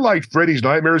 Actually, I liked Freddy's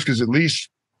Nightmares because at least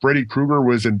Freddy Krueger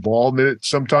was involved in it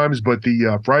sometimes. But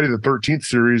the Friday the 13th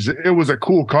series, it was a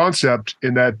cool concept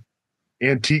in that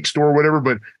antique store or whatever.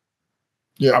 But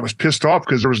I was pissed off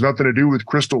because there was nothing to do with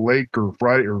Crystal Lake or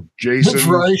Friday or Jason. That's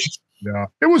right. Yeah.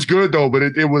 It was good, though, but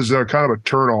it was kind of a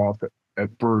turnoff at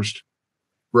first.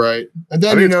 Right. And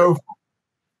then,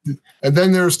 and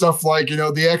then there's stuff like,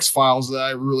 the X-Files that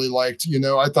I really liked.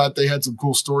 I thought they had some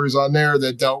cool stories on there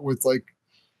that dealt with like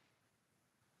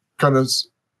kind of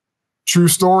true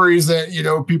stories that,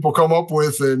 people come up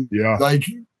with, and like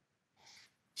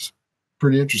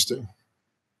pretty interesting.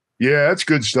 Yeah, that's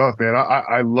good stuff, man.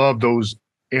 I love those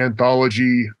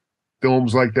anthology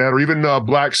films like that, or even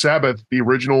Black Sabbath, the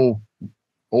original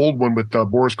old one with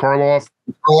Boris Karloff.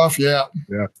 Yeah,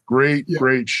 great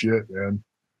shit, man.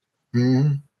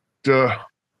 Mm-hmm.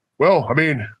 Well, I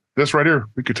mean, this right here,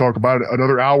 we could talk about it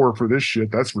another hour for this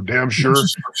shit. That's for damn sure.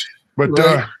 But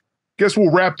guess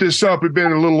we'll wrap this up. It's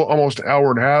been almost an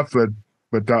hour and a half,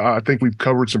 but I think we've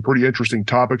covered some pretty interesting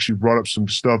topics. You brought up some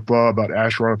stuff about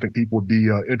Acheron. I think people would be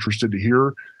interested to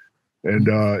hear. And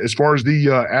as far as the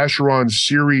Acheron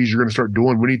series you're going to start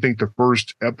doing, when do you think the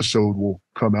first episode will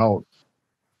come out?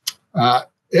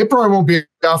 It probably won't be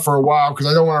out for a while because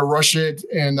I don't want to rush it,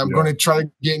 and I'm going to try to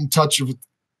get in touch with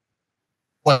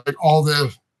like all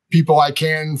the people I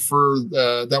can for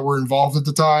that were involved at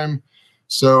the time.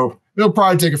 So it'll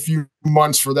probably take a few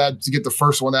months for that to get the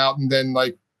first one out, and then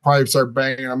like probably start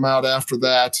banging them out after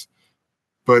that.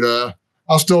 But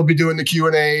I'll still be doing the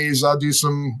Q&As. I'll do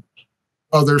some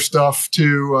other stuff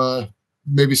too.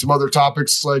 Maybe some other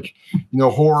topics like,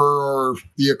 horror or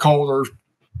the occult or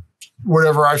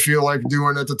whatever I feel like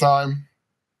doing at the time.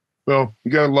 Well,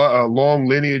 you got a long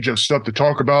lineage of stuff to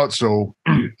talk about, so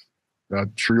I'm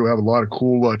sure you'll have a lot of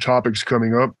cool topics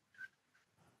coming up.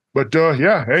 But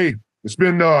hey, It's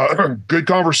been a good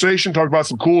conversation. Talk about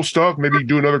some cool stuff. Maybe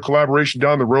do another collaboration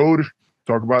down the road.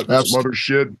 Talk about some other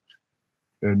shit.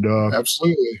 And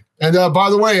absolutely. And by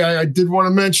the way, I did want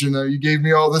to mention, you gave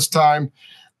me all this time.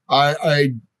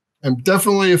 I am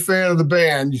definitely a fan of the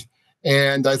band,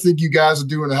 and I think you guys are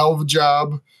doing a hell of a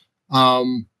job.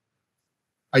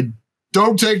 I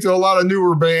don't take to a lot of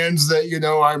newer bands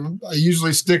that, I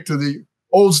usually stick to the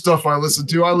old stuff I listen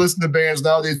to. I listen to bands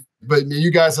nowadays, but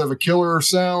you guys have a killer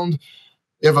sound.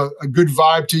 You have a good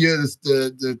vibe to you.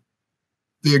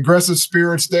 The aggressive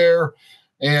spirit's there,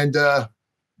 and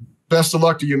best of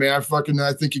luck to you, man.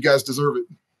 I think you guys deserve it.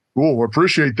 Cool.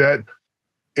 Appreciate that.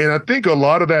 And I think a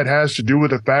lot of that has to do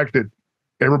with the fact that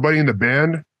everybody in the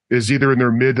band is either in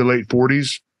their mid to late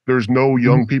 40s. There's no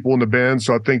young people in the band.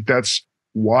 So I think that's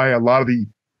why a lot of the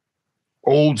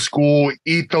old school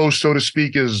ethos, so to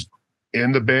speak, is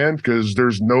in the band, because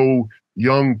there's no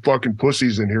young fucking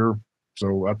pussies in here.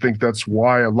 So I think that's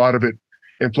why a lot of it,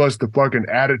 and plus the fucking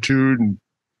attitude and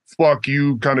fuck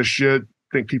you kind of shit. I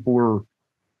think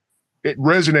it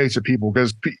resonates with people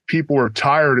because people are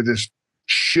tired of this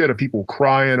shit of people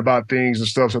crying about things and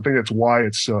stuff. So I think that's why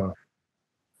it's,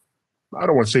 I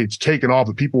don't want to say it's taken off,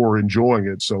 but people are enjoying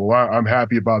it. So I'm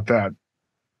happy about that.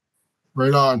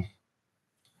 Right on.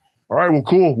 All right, well,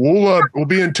 cool. We'll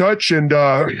be in touch, and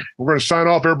we're going to sign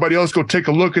off. Everybody else, go take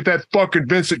a look at that fucking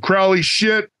Vincent Crowley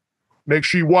shit. Make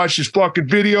sure you watch his fucking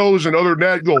videos, and other than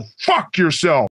that, go fuck yourself.